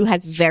Morel, who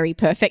has very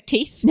perfect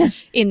teeth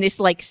in this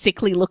like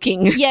sickly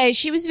looking. Yeah,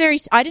 she was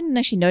I didn't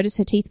actually notice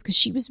her teeth because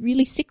she was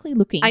really sickly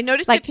looking. I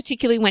noticed it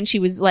particularly when she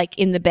was like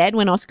in the bed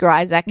when Oscar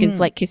Isaac is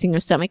like kissing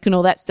her stomach and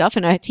all that stuff,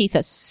 and her teeth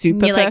are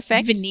super perfect.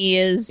 Like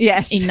veneers in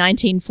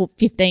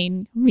 1915.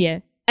 Yeah.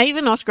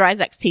 Even Oscar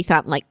Isaac's teeth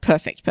aren't like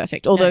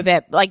perfect, although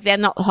they're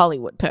not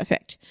Hollywood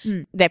perfect.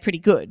 They're pretty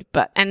good.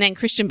 And then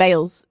Christian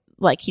Bale's,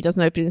 like, he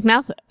doesn't open his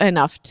mouth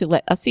enough to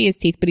let us see his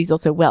teeth, but he's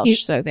also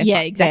Welsh, so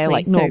they're they're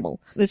like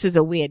normal. This is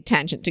a weird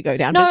tangent to go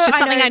down. No, it's just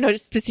something I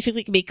noticed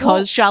specifically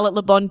because Charlotte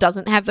Le Bon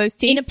doesn't have those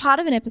teeth. In a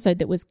part of an episode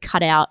that was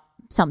cut out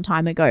some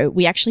time ago,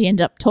 we actually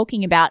ended up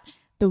talking about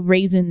the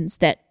reasons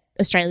that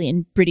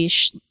Australian,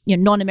 British,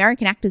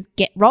 non-American actors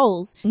get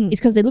roles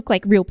is because they look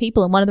like real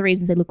people. And one of the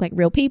reasons they look like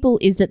real people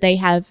is that they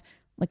have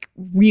like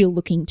real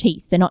looking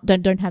teeth. They're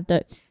don't have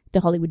the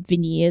Hollywood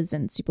veneers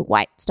and super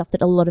white stuff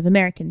that a lot of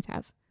Americans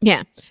have.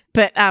 Yeah.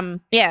 But,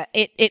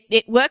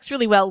 it works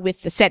really well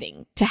with the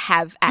setting to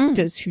have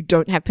actors who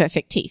don't have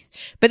perfect teeth.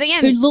 But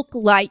again, who look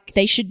like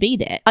they should be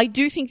there. I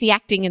do think the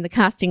acting and the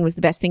casting was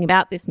the best thing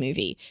about this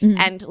movie.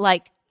 And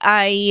like,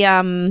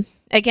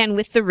 again,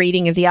 with the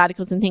reading of the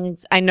articles and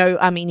things, I know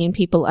Armenian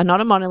people are not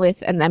a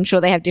monolith, and I'm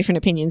sure they have different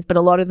opinions, but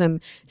a lot of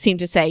them seem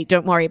to say,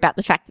 don't worry about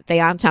the fact that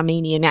they aren't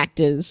Armenian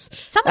actors.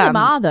 Some of them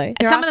are, though.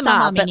 Some of them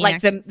are, but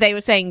like they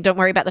were saying, don't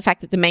worry about the fact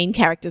that the main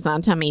characters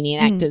aren't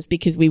Armenian actors,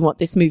 because we want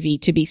this movie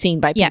to be seen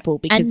by people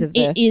because of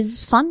the... it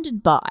is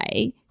funded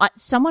by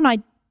someone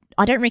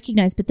I don't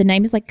recognize, but the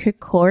name is like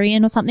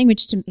Kirkorian or something,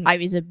 which to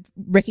me is a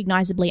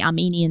recognizably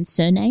Armenian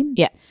surname.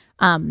 Yeah.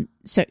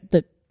 So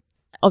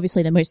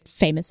obviously the most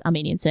famous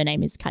Armenian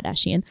surname is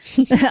Kardashian.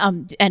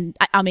 And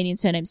Armenian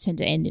surnames tend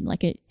to end in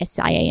like a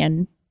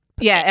S-I-A-N.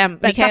 Yeah,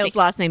 Mikhail's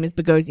last name is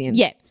Bogosian.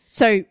 Yeah.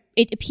 So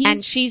it appears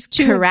and she's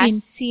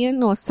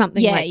Karassian or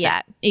something like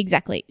that.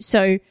 Exactly.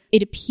 So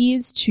it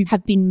appears to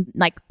have been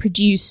like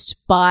produced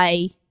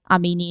by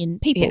Armenian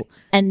people. Yeah.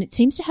 And it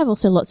seems to have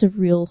also lots of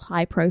real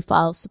high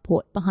profile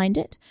support behind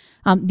it.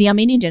 The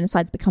Armenian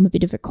genocide's become a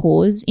bit of a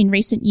cause in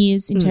recent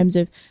years in terms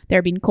of there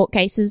have been court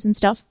cases and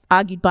stuff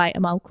argued by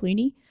Amal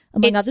Clooney,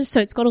 among others.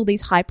 So it's got all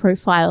these high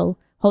profile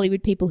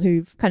Hollywood people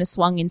who've kind of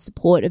swung in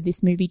support of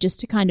this movie just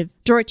to kind of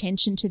draw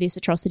attention to this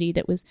atrocity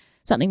that was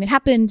something that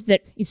happened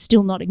that is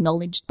still not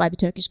acknowledged by the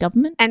Turkish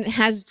government. And it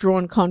has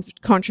drawn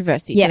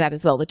controversy for that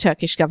as well. The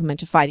Turkish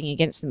government are fighting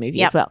against the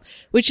movie as well,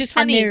 which is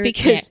funny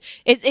because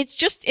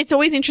it's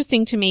always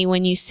interesting to me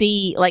when you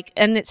see like,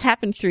 and it's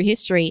happened through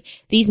history,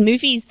 these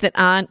movies that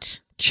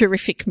aren't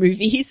terrific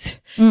movies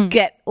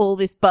get all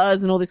this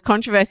buzz and all this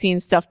controversy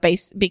and stuff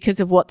because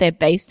of what they're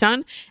based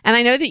on. And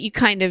I know that you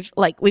kind of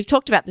like, we've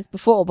talked about this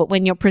before, but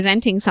when you're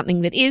presenting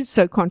something that is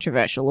so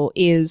controversial or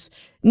is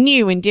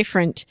new and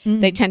different,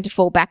 they tend to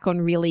fall back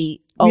on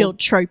really real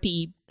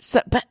tropey.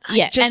 But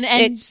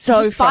it's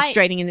so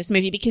frustrating in this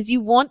movie because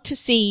you want to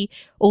see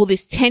all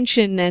this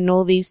tension and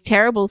all these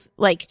terrible,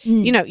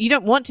 you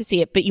don't want to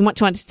see it, but you want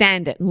to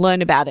understand it and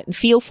learn about it and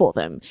feel for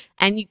them.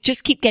 And you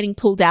just keep getting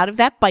pulled out of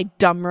that by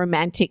dumb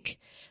romantic,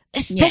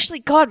 especially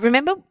God,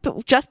 remember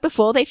just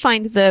before they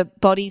find the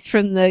bodies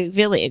from the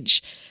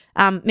village,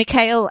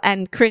 Mikhail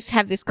and Chris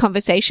have this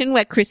conversation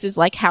where Chris is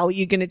like, how are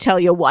you going to tell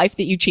your wife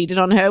that you cheated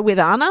on her with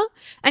Anna?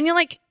 And you're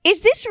like,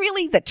 is this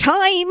really the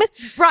time?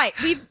 Right.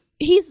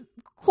 He's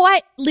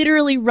quite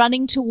literally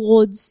running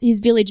towards his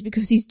village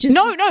because he's just...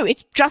 No,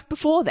 it's just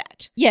before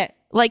that. Yeah.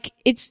 Like,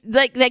 it's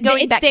like they're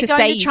going back to save... They're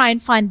going to try and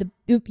find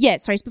the... Yeah,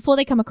 sorry, it's before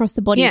they come across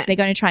the bodies, they're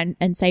going to try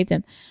and save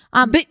them.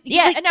 But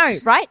yeah, I know,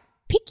 right?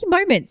 Pick your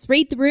moments,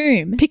 read the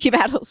room. Pick your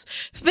battles.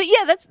 But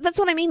yeah, that's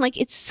what I mean. Like,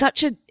 it's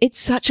such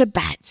a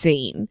bad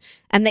scene.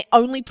 And they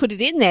only put it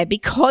in there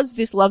because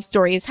this love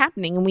story is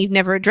happening and we've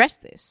never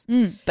addressed this.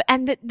 But,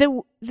 and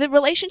the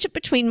relationship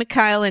between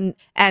Mikhail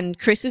and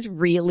Chris is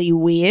really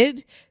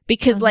weird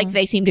because like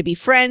they seem to be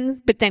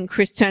friends, but then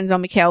Chris turns on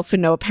Mikhail for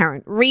no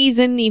apparent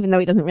reason, even though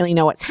he doesn't really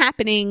know what's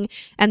happening.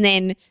 And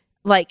then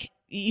like,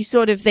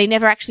 they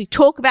never actually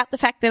talk about the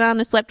fact that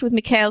Anna slept with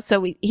Mikhail,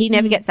 so he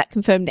never gets that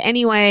confirmed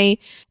anyway.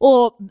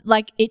 Or,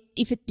 like,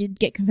 if it did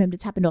get confirmed,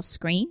 it's happened off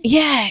screen.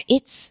 Yeah,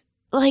 it's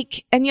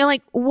like, and you're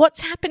like, what's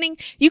happening?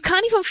 You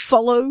can't even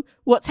follow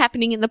what's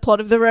happening in the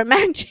plot of the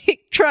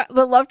romantic,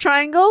 the love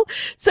triangle.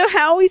 So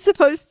how are we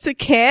supposed to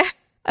care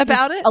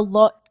about it? A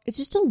lot it's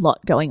just a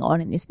lot going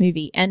on in this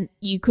movie, and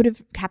you could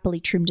have happily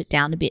trimmed it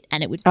down a bit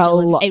and it would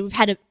still it would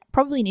have had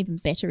probably an even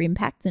better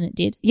impact than it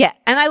did. Yeah,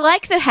 and I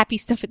like the happy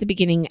stuff at the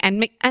beginning,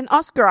 and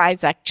Oscar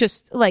Isaac,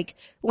 just like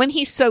when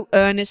he's so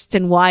earnest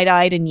and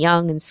wide-eyed and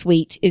young and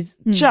sweet, is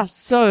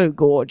just so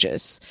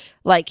gorgeous.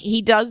 Like,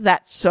 he does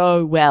that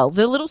so well.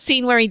 The little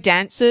scene where he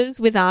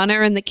dances with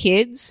Anna and the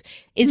kids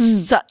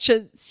is such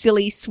a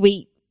silly,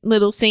 sweet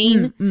little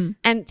scene,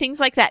 and things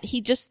like that.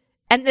 He just,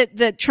 and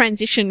the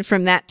transition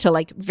from that to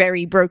like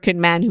very broken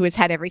man who has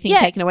had everything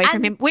taken away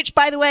from him, which,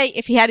 by the way,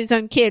 if he had his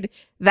own kid,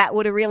 that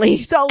would have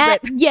really solved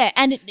it. Yeah,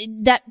 and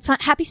that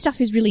happy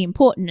stuff is really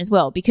important as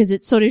well, because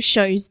it sort of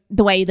shows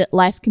the way that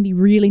life can be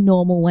really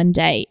normal one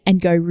day and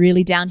go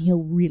really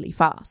downhill really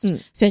fast,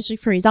 especially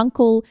for his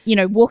uncle, you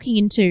know, walking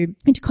into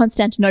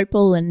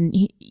Constantinople, and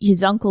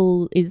his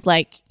uncle is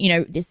like, you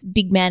know, this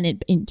big man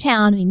in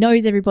town, and he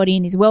knows everybody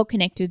and he's well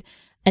connected,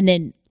 and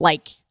then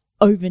like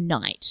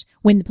overnight,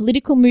 when the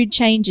political mood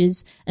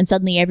changes and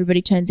suddenly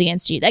everybody turns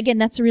against you. Again,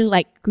 that's a really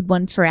like good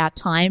one for our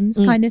times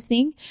kind of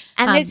thing.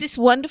 And there's this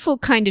wonderful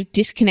kind of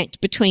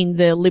disconnect between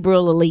the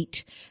liberal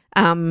elite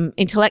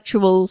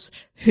intellectuals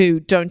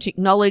who don't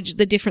acknowledge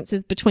the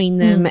differences between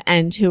them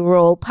and who are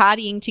all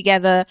partying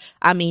together,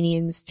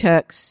 Armenians,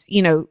 Turks,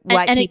 you know,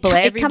 white people,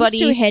 everybody. It comes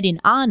to a head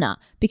in Anna,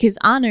 because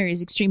Anna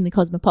is extremely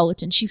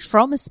cosmopolitan. She's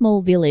from a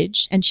small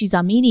village and she's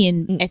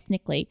Armenian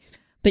ethnically.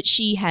 But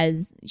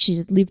she's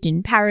lived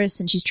in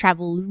Paris and she's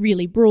traveled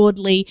really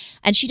broadly,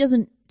 and she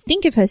doesn't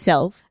think of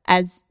herself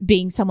as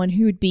being someone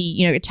who would be,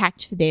 you know,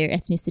 attacked for their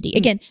ethnicity.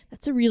 Again,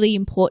 that's a really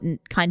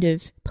important kind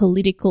of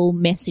political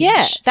message.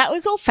 Yeah, that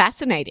was all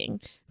fascinating.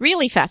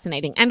 Really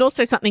fascinating. And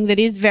also something that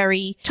is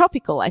very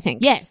topical, I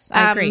think. Yes,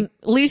 I agree.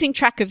 Losing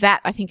track of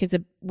that, I think,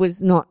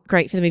 was not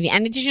great for the movie.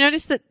 And did you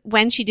notice that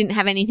when she didn't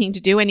have anything to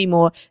do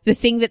anymore, the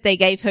thing that they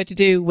gave her to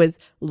do was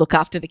look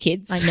after the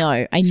kids?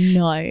 I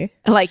know.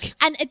 Like,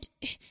 and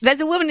there's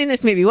a woman in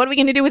this movie. What are we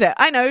going to do with her?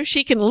 I know,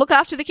 she can look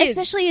after the kids.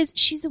 Especially as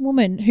she's a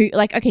woman who,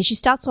 like, okay, she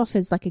starts off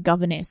as like a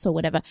governess or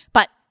whatever,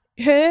 but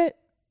her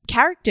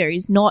character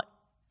is not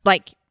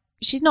like,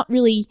 she's not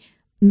really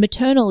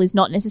maternal, is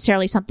not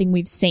necessarily something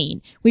we've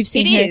seen. We've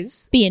seen her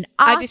be an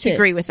artist. I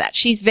disagree with that.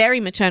 She's very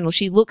maternal.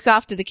 She looks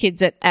after the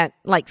kids at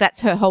like, that's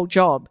her whole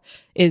job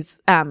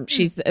is,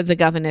 she's the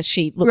governess.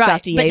 She looks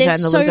after Yeva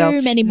and the little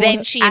girl. Many more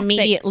then she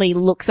immediately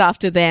looks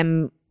after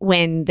them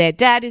when their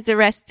dad is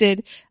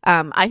arrested.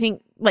 I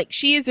think, like,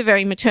 she is a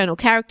very maternal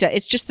character.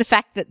 It's just the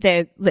fact that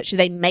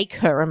they make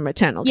her a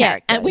maternal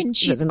character. And when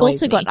she's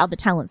also got other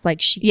talents,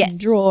 like she can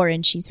draw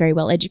and she's very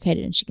well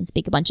educated and she can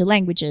speak a bunch of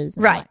languages.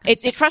 And right.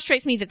 It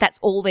frustrates me that that's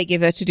all they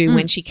give her to do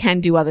when she can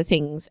do other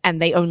things,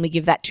 and they only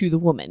give that to the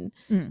woman,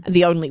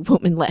 the only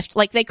woman left.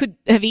 Like, they could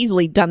have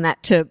easily done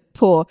that to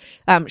poor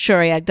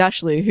Shohreh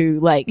Aghdashloo,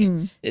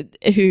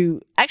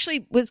 who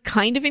actually was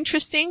kind of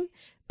interesting,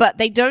 but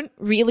they don't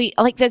really,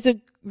 like, there's a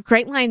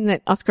great line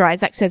that Oscar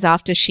Isaac says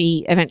after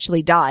she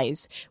eventually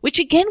dies, which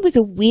again was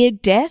a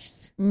weird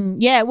death.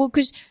 Yeah, well,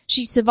 because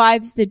she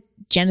survives the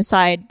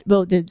genocide,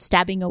 well, the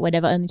stabbing or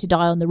whatever, only to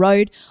die on the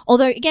road.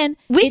 Although, again,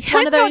 it's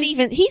one of those.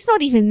 He's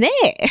not even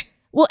there.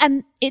 Well,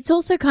 and it's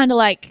also kind of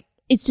like,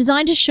 it's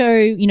designed to show,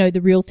 you know,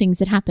 the real things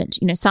that happened.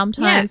 You know,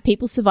 sometimes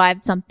people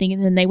survived something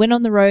and then they went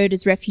on the road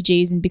as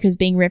refugees, and because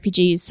being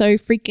refugee is so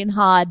freaking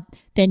hard,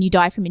 then you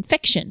die from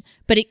infection.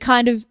 But it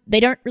kind of, they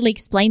don't really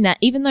explain that,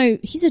 even though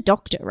he's a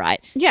doctor,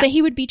 right? Yeah. So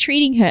he would be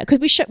treating her,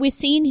 because we're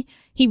seeing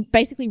he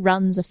basically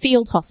runs a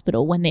field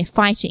hospital when they're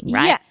fighting,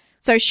 right? Yeah.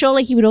 So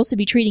surely he would also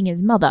be treating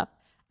his mother.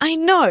 I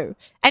know.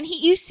 And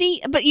you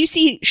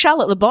see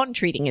Charlotte Le Bon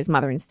treating his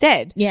mother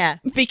instead. Yeah.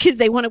 Because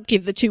they want to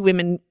give the two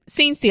women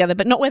scenes together,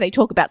 but not where they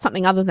talk about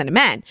something other than a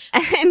man.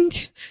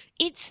 And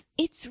it's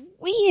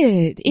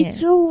weird. Yeah.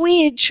 It's a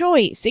weird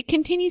choice. It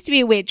continues to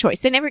be a weird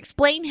choice. They never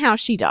explain how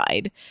she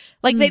died.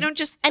 Like, they don't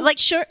just, and like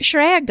Shohreh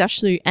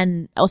Aghdashloo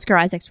and Oscar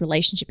Isaac's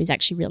relationship is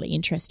actually really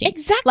interesting.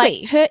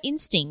 Exactly. Like, her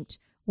instinct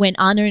when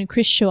Anna and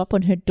Chris show up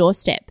on her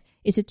doorstep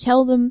is to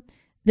tell them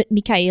that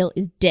Mikhail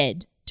is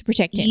dead, to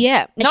protect him.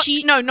 Yeah.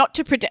 Not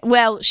to protect.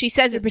 Well, she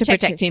says it's to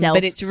protect him,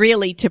 but it's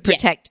really to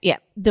protect,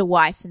 the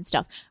wife and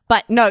stuff.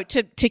 But no,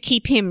 to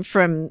keep him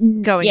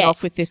from going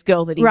off with this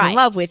girl that he's in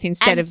love with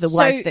instead of the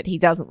wife that he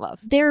doesn't love.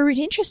 They're an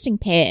interesting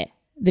pair,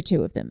 the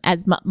two of them,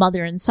 as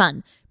mother and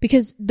son,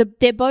 because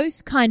they're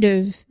both kind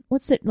of,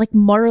 like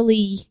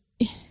morally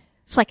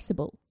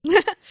flexible.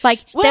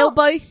 Like, they'll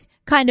both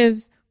kind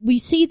of, we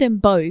see them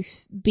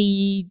both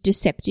be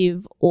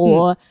deceptive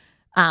or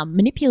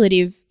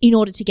manipulative in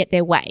order to get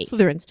their way.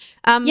 Slytherins.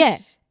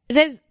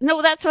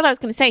 That's what I was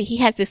going to say. He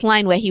has this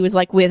line where he was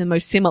like, we're the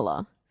most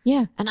similar.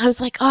 Yeah. And I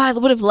was like, oh, I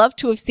would have loved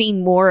to have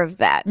seen more of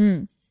that.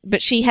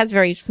 But she has a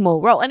very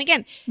small role. And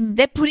again,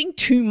 they're putting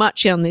too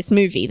much on this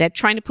movie. They're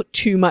trying to put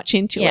too much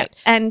into it.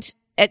 And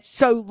it's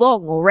so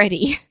long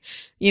already,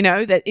 you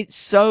know, that it's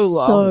so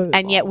long. So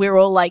and yet we're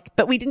all like,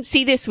 but we didn't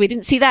see this, we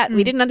didn't see that,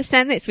 we didn't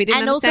understand this, we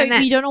didn't And also,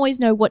 understand that. you don't always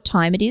know what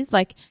time it is,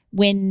 like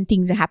when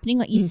things are happening.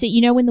 Like you see,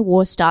 you know, when the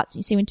war starts,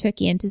 you see when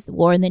Turkey enters the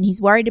war, and then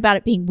he's worried about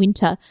it being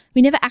winter.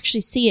 We never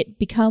actually see it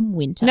become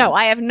winter. No,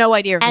 I have no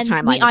idea of the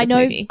timeline of this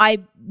movie. I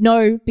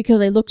know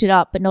because I looked it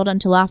up, but not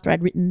until after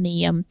I'd written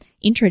the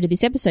intro to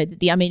this episode, that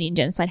the Armenian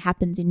genocide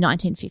happens in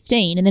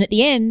 1915. And then at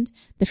the end,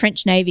 the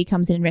French Navy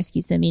comes in and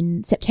rescues them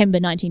in September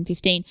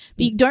 1915.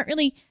 But you don't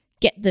really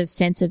get the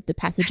sense of the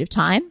passage of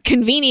time.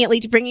 Conveniently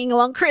to bringing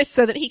along Chris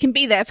so that he can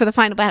be there for the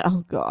final battle.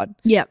 Oh, God.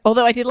 Yeah.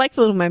 Although I did like the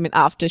little moment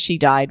after she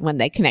died when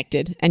they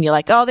connected and you're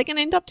like, oh, they're going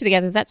to end up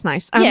together. That's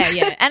nice.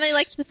 Yeah. And I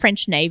liked the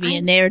French Navy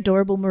and their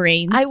adorable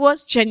Marines. I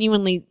was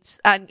genuinely,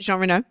 Jean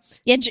Reno.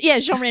 Yeah,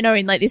 Jean Reno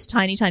in like this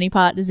tiny, tiny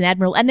part as an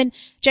admiral. And then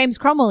James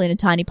Cromwell in a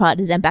tiny part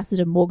as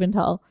Ambassador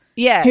Morgenthau.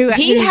 Yeah. Who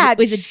had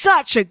was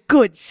such a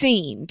good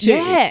scene too.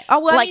 Yeah.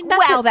 Oh, well, like, I mean,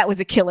 that's wow, that was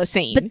a killer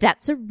scene. But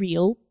that's a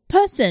real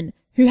person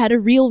who had a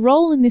real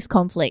role in this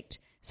conflict.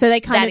 So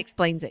they kind that of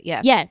explains it.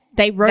 Yeah. Yeah,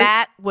 they wrote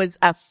That was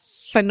a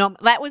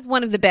phenomenal. That was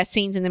one of the best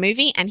scenes in the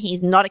movie, and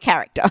he's not a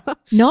character.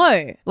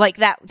 No. Like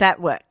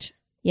that worked.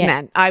 Yeah.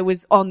 Man, I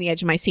was on the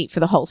edge of my seat for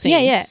the whole scene.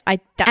 Yeah. That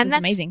And was that's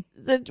amazing.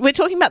 We're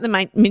talking about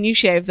the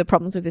minutiae of the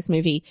problems with this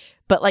movie,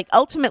 but like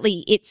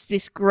ultimately it's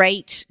this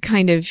great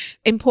kind of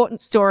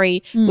important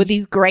story with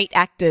these great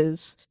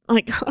actors.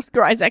 Like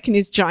Oscar Isaac and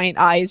his giant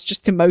eyes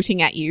just emoting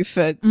at you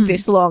for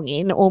this long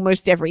in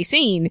almost every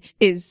scene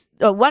is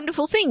a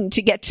wonderful thing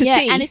to get to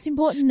see. And it's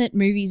important that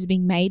movies are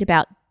being made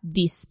about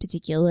this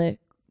particular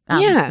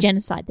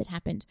genocide that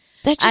happened.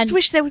 I just And-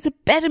 wish there was a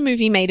better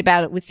movie made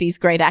about it with these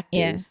great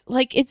actors. Yeah.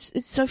 Like it's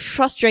so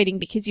frustrating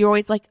because you're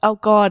always like, oh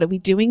God, are we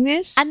doing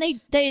this? And they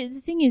the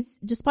thing is,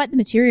 despite the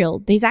material,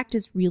 these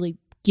actors really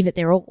give it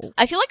their all.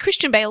 I feel like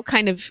Christian Bale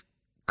kind of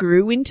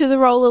grew into the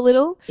role a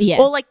little. Yeah.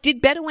 Or like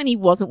did better when he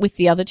wasn't with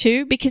the other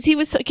two because he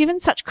was given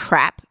such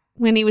crap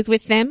when he was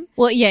with them.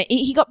 Well, yeah,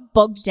 he got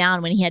bogged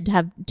down when he had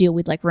to deal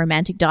with like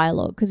romantic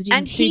dialogue because it didn't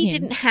And suit he him.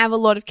 didn't have a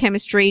lot of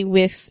chemistry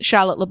with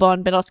Charlotte Le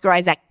Bon, but Oscar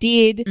Isaac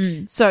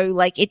did. So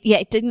like it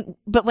didn't,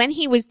 but when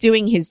he was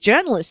doing his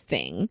journalist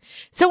thing,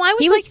 so I was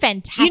He like, was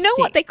fantastic. you know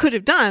what they could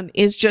have done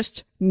is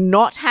just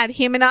not had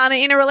him and Anna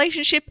in a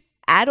relationship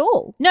at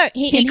all. No,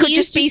 He could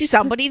just be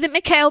somebody that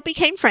Mikhail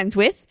became friends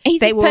with.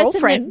 He's They this were all person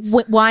friends.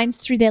 that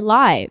winds through their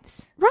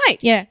lives. Right.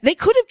 Yeah. They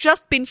could have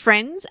just been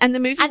friends and the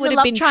movie And would the have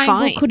love been triangle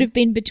fine. could have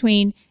been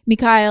between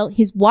Mikhail,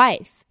 his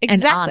wife,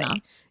 Exactly. and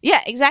Anna.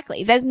 Yeah,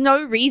 exactly. There's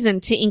no reason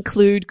to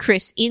include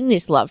Chris in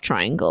this love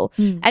triangle.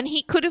 And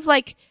he could have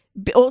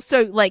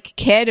also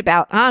cared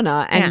about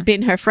Anna and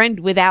been her friend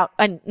without,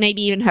 and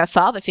maybe even her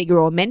father figure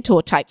or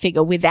mentor type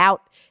figure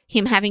without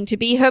him having to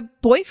be her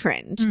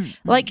boyfriend.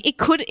 Like it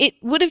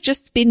would have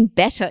just been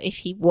better if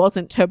he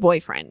wasn't her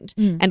boyfriend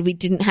and we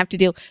didn't have to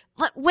deal.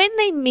 Like when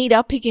they meet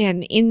up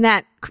again in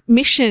that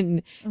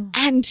mission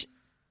and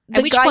the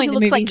At which guy point who the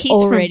looks like movie's Keith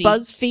from already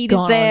BuzzFeed is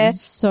gone there. on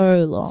so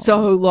long.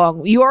 So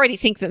long. You already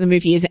think that the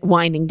movie is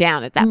winding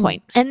down at that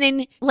point. And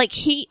then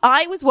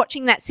I was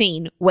watching that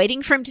scene,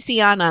 waiting for him to see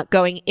Anna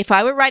going, if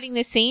I were writing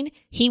this scene,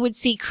 he would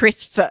see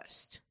Chris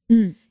first.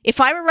 If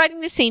I were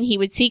writing this scene, he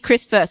would see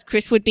Chris first.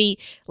 Chris would be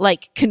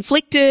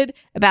conflicted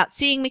about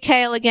seeing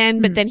Mikhail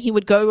again, but then he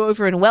would go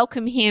over and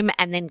welcome him.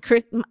 And then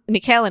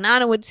Mikhail and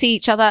Anna would see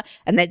each other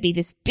and there'd be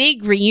this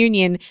big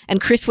reunion and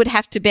Chris would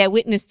have to bear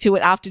witness to it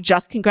after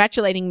just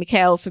congratulating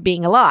Mikhail for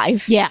being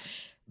alive. Yeah.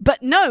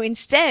 But no,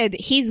 instead,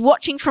 he's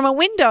watching from a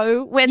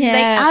window when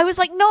I was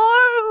like,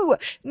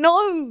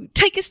 no,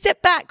 take a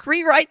step back,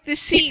 rewrite this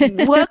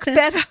scene, work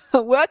better,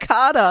 work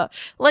harder.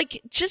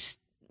 Just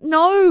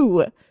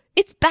no,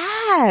 it's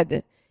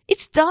bad.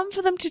 It's dumb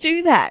for them to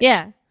do that.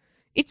 Yeah.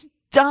 It's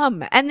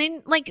dumb. And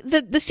then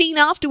the scene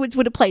afterwards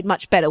would have played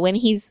much better when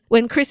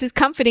Chris is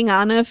comforting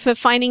Anna for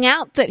finding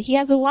out that he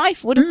has a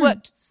wife would have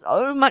worked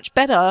so much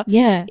better.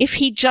 Yeah. If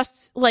he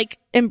just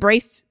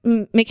embraced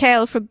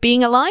Mikhail for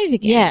being alive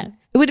again. Yeah.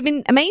 It would have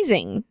been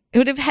amazing. It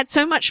would have had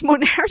so much more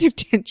narrative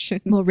tension.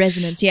 More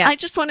resonance. Yeah. I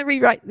just want to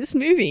rewrite this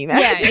movie, man.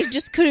 Yeah. It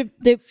just could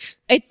have,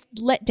 it's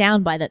let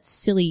down by that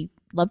silly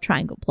love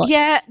triangle plot.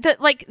 Yeah.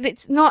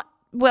 It's not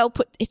well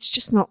put. It's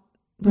just not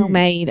well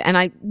made. And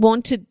I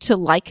wanted to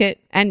like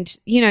it. And,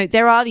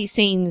 there are these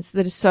scenes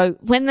that are so,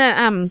 when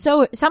the,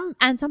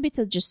 some bits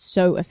are just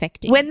so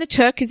affecting. when the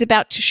Turk is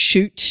about to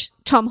shoot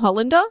Tom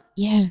Hollander.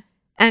 Yeah.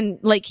 And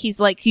he's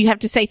like, you have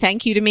to say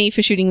thank you to me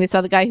for shooting this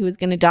other guy who was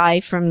going to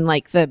die from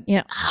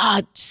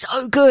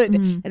so good.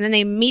 And then they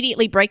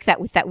immediately break that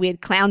with that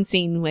weird clown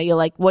scene where you're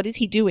like, what is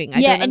he doing?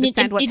 I don't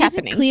understand what's it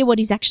happening. isn't clear what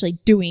he's actually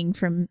doing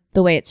from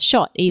the way it's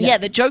shot either. Yeah,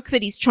 the joke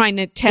that he's trying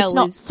to tell it's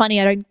not is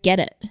funny. I don't get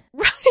it.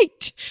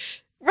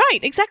 right,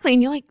 exactly.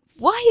 And you're like,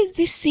 why is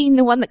this scene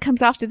the one that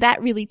comes after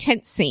that really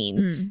tense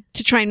scene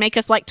to try and make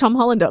us like Tom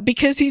Hollander?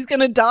 Because he's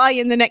going to die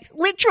in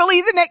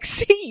literally the next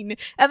scene.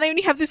 And they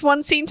only have this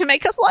one scene to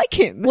make us like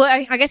him.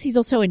 Well, I guess he's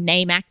also a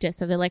name actor.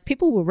 So they're like,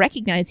 people will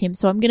recognize him.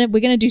 So we're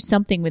going to do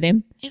something with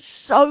him. It's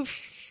so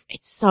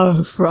It's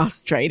so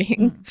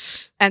frustrating.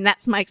 And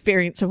that's my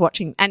experience of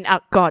watching, and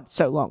God,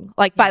 so long.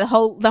 Like by the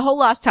whole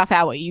last half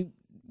hour, you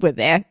were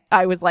there.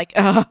 I was like,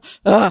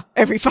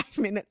 every 5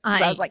 minutes.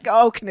 I was like,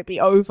 oh, can it be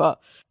over?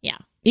 Yeah.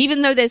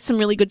 Even though there's some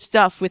really good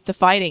stuff with the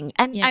fighting.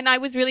 And I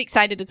was really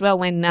excited as well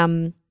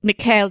when,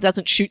 Mikhail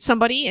doesn't shoot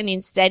somebody and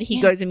instead he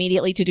goes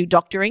immediately to do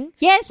doctoring.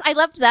 Yes, I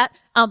loved that.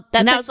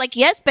 And I was like,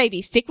 yes,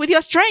 baby, stick with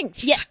your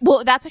strengths. Yeah.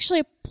 Well, that's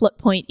actually a plot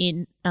point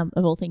in,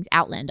 of all things,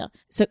 Outlander.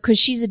 So, cause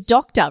she's a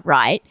doctor,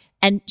 right?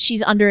 And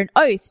she's under an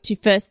oath to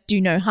first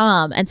do no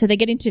harm. And so they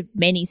get into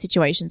many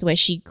situations where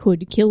she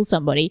could kill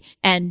somebody.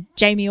 And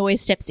Jamie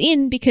always steps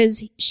in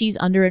because she's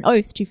under an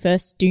oath to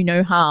first do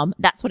no harm.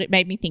 That's what it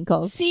made me think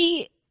of.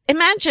 See,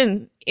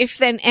 imagine if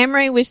then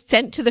Emre was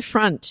sent to the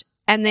front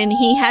and then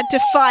he had to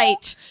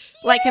fight,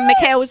 and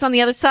Mikhail was on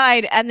the other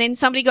side, and then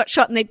somebody got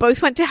shot and they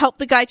both went to help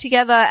the guy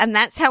together, and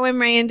that's how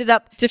Emre ended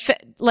up,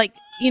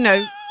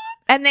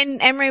 and then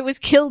Emre was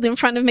killed in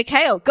front of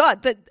Mikhail.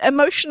 God, the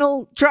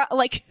emotional,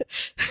 I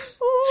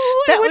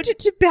want it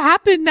to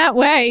happen that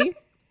way.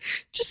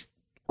 Just,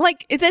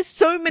 there's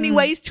so many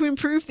ways to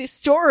improve this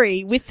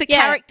story with the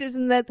characters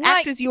and the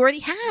actors you already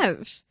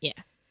have. Yeah.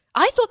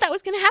 I thought that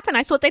was going to happen.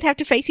 I thought they'd have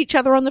to face each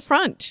other on the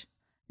front.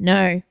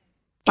 No.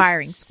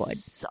 Firing squad.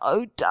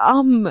 So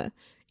dumb.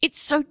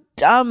 It's so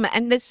dumb,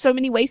 and there's so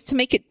many ways to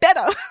make it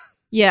better.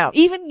 Yeah.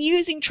 Even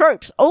using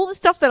tropes. All the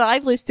stuff that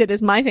I've listed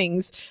as my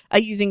things are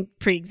using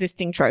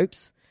pre-existing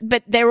tropes,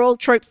 but they're all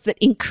tropes that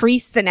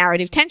increase the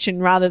narrative tension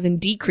rather than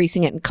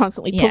decreasing it and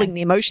constantly pulling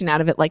the emotion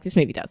out of it like this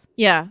movie does.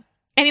 Yeah.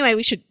 Anyway,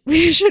 we should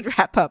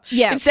wrap up.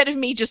 Yeah. Instead of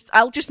me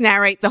I'll just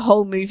narrate the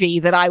whole movie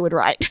that I would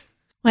write.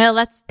 Well,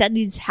 that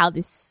is how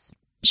this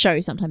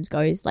show sometimes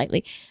goes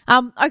lately.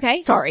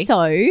 Okay. Sorry.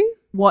 So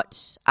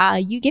what are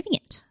you giving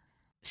it?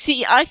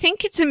 See, I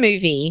think it's a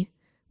movie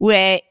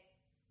where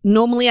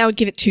normally I would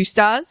give it 2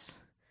 stars.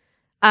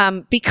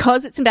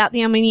 Because it's about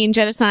the Armenian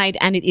genocide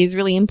and it is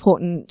really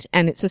important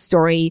and it's a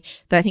story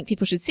that I think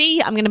people should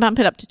see, I'm going to bump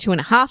it up to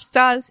 2.5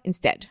 stars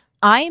instead.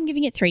 I am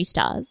giving it 3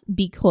 stars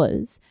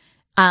because,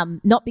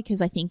 not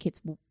because I think it's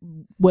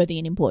worthy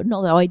and important,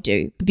 although I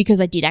do, but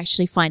because I did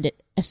actually find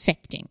it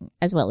affecting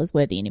as well as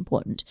worthy and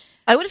important.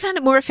 I would have found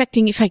it more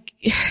affecting it's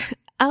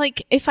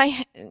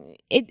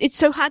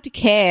so hard to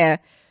care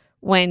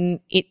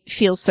when it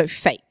feels so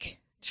fake.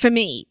 For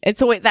me,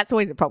 that's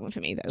always a problem for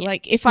me though. Yeah.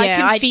 If I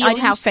can feel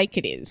how fake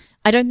it is.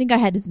 I don't think I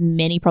had as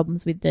many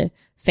problems with the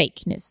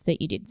fakeness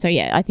that you did. So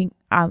yeah, I think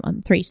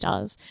I'm 3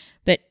 stars,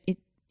 but it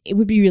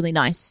would be really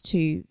nice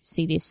to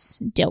see this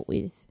dealt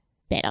with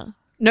better.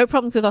 No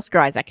problems with Oscar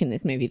Isaac in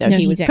this movie though. No,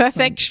 he was he's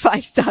perfect. excellent.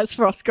 5 stars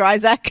for Oscar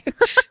Isaac.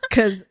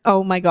 Cause,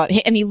 oh my God.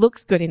 And he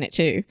looks good in it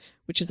too,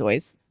 which is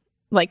always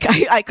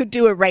I could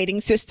do a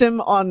rating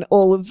system on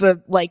all of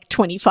the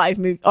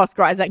 25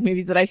 Oscar Isaac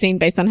movies that I've seen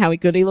based on how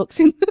good he looks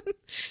in them.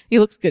 He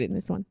looks good in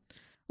this one.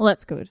 Well,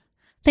 that's good.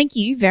 Thank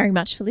you very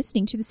much for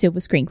listening to the Silver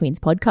Screen Queens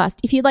podcast.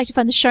 If you'd like to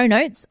find the show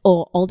notes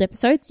or old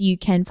episodes, you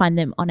can find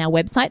them on our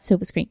website,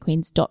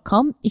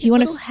 silverscreenqueens.com. If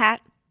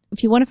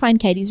you want to find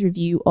Katie's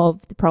review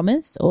of The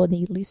Promise or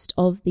the list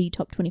of the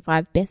top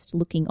 25 best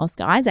looking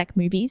Oscar Isaac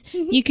movies,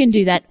 you can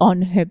do that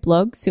on her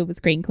blog,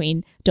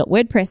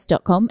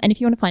 silverscreenqueen.wordpress.com. And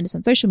if you want to find us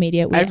on social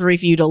media, I've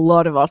reviewed a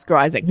lot of Oscar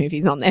Isaac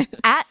movies on there.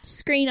 at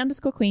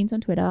 @screen_queens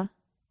on Twitter,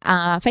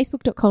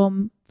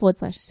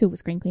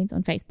 facebook.com/silverscreenqueens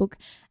on Facebook,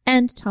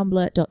 and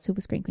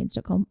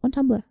tumblr.silverscreenqueens.com on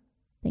Tumblr.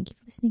 Thank you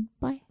for listening.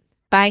 Bye.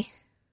 Bye.